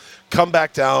fall, come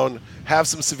back down, have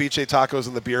some ceviche tacos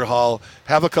in the beer hall,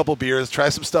 have a couple beers, try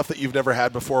some stuff that you've never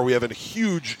had before. We have a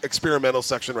huge experimental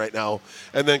section right now,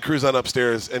 and then cruise on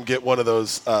upstairs and get one of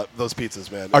those pizzas,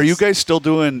 man. Are you guys still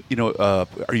doing, are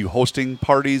you hosting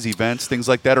parties, events, things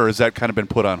like that, or has that kind of been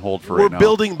put on hold for right now? We're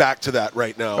building back to that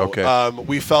right now. Okay.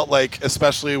 We felt like,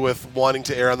 especially with wanting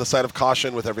to err on the side of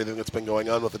caution with everything that's been going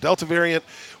on with the Delta variant,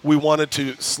 we wanted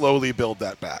to slowly build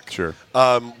that back. Sure.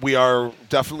 We are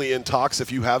definitely in talks.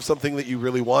 If you have something that you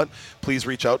really want, please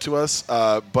reach out to us.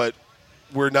 But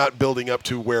we're not building up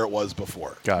to where it was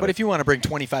before. But if you want to bring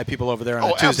 25 people over there on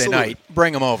a Tuesday absolutely. night,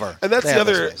 bring them over. And that's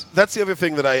the other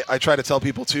thing that I try to tell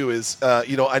people too is,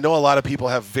 I know a lot of people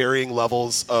have varying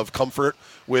levels of comfort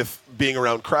with being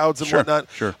around crowds and whatnot.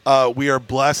 Sure. We are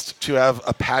blessed to have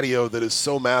a patio that is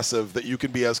so massive that you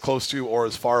can be as close to or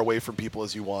as far away from people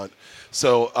as you want.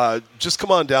 So just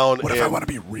come on down. What if I want to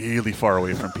be really far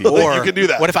away from people? Or you can do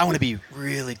that. What if I want to be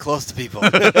really close to people?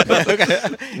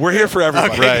 We're here for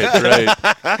everybody.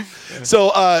 Right.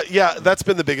 So, that's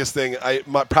been the biggest thing.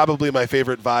 Probably my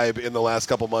favorite vibe in the last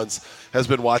couple months has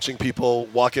been watching people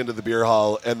walk into the beer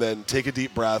hall and then take a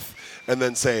deep breath and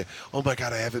then say, oh, my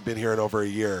God, I haven't been here in over a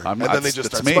year. And then they just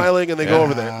start smiling and they go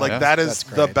over there. That is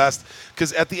the best.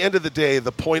 Because at the end of the day,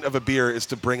 the point of a beer is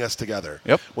to bring us together.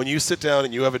 Yep. When you sit down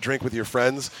and you have a drink with your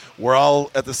friends, we're all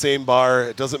at the same bar.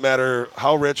 It doesn't matter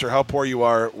how rich or how poor you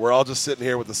are. We're all just sitting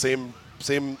here with the same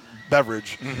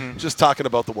beverage, just talking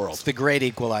about the world. It's the great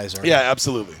equalizer. Yeah,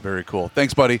 absolutely. Very cool.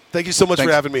 Thanks, buddy. Thank you so much for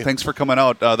having me. Thanks for coming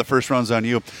out. The first round's on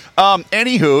you.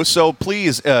 Anywho, so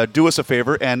please do us a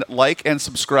favor and like and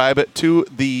subscribe to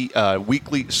the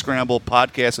Weekly Scramble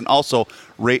podcast, and also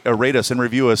rate us and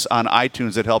review us on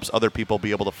iTunes. It helps other people be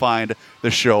able to find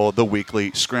the show, The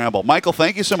Weekly Scramble. Michael,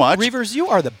 thank you so much. Reavers, you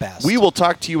are the best. We will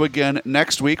talk to you again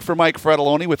next week. For Mike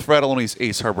Fredaloni with Fredaloni's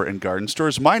Ace Hardware and Garden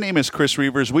Stores, my name is Chris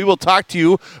Reavers. We will talk to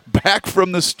you back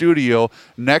from the studio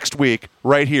next week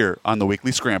right here on The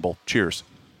Weekly Scramble. Cheers.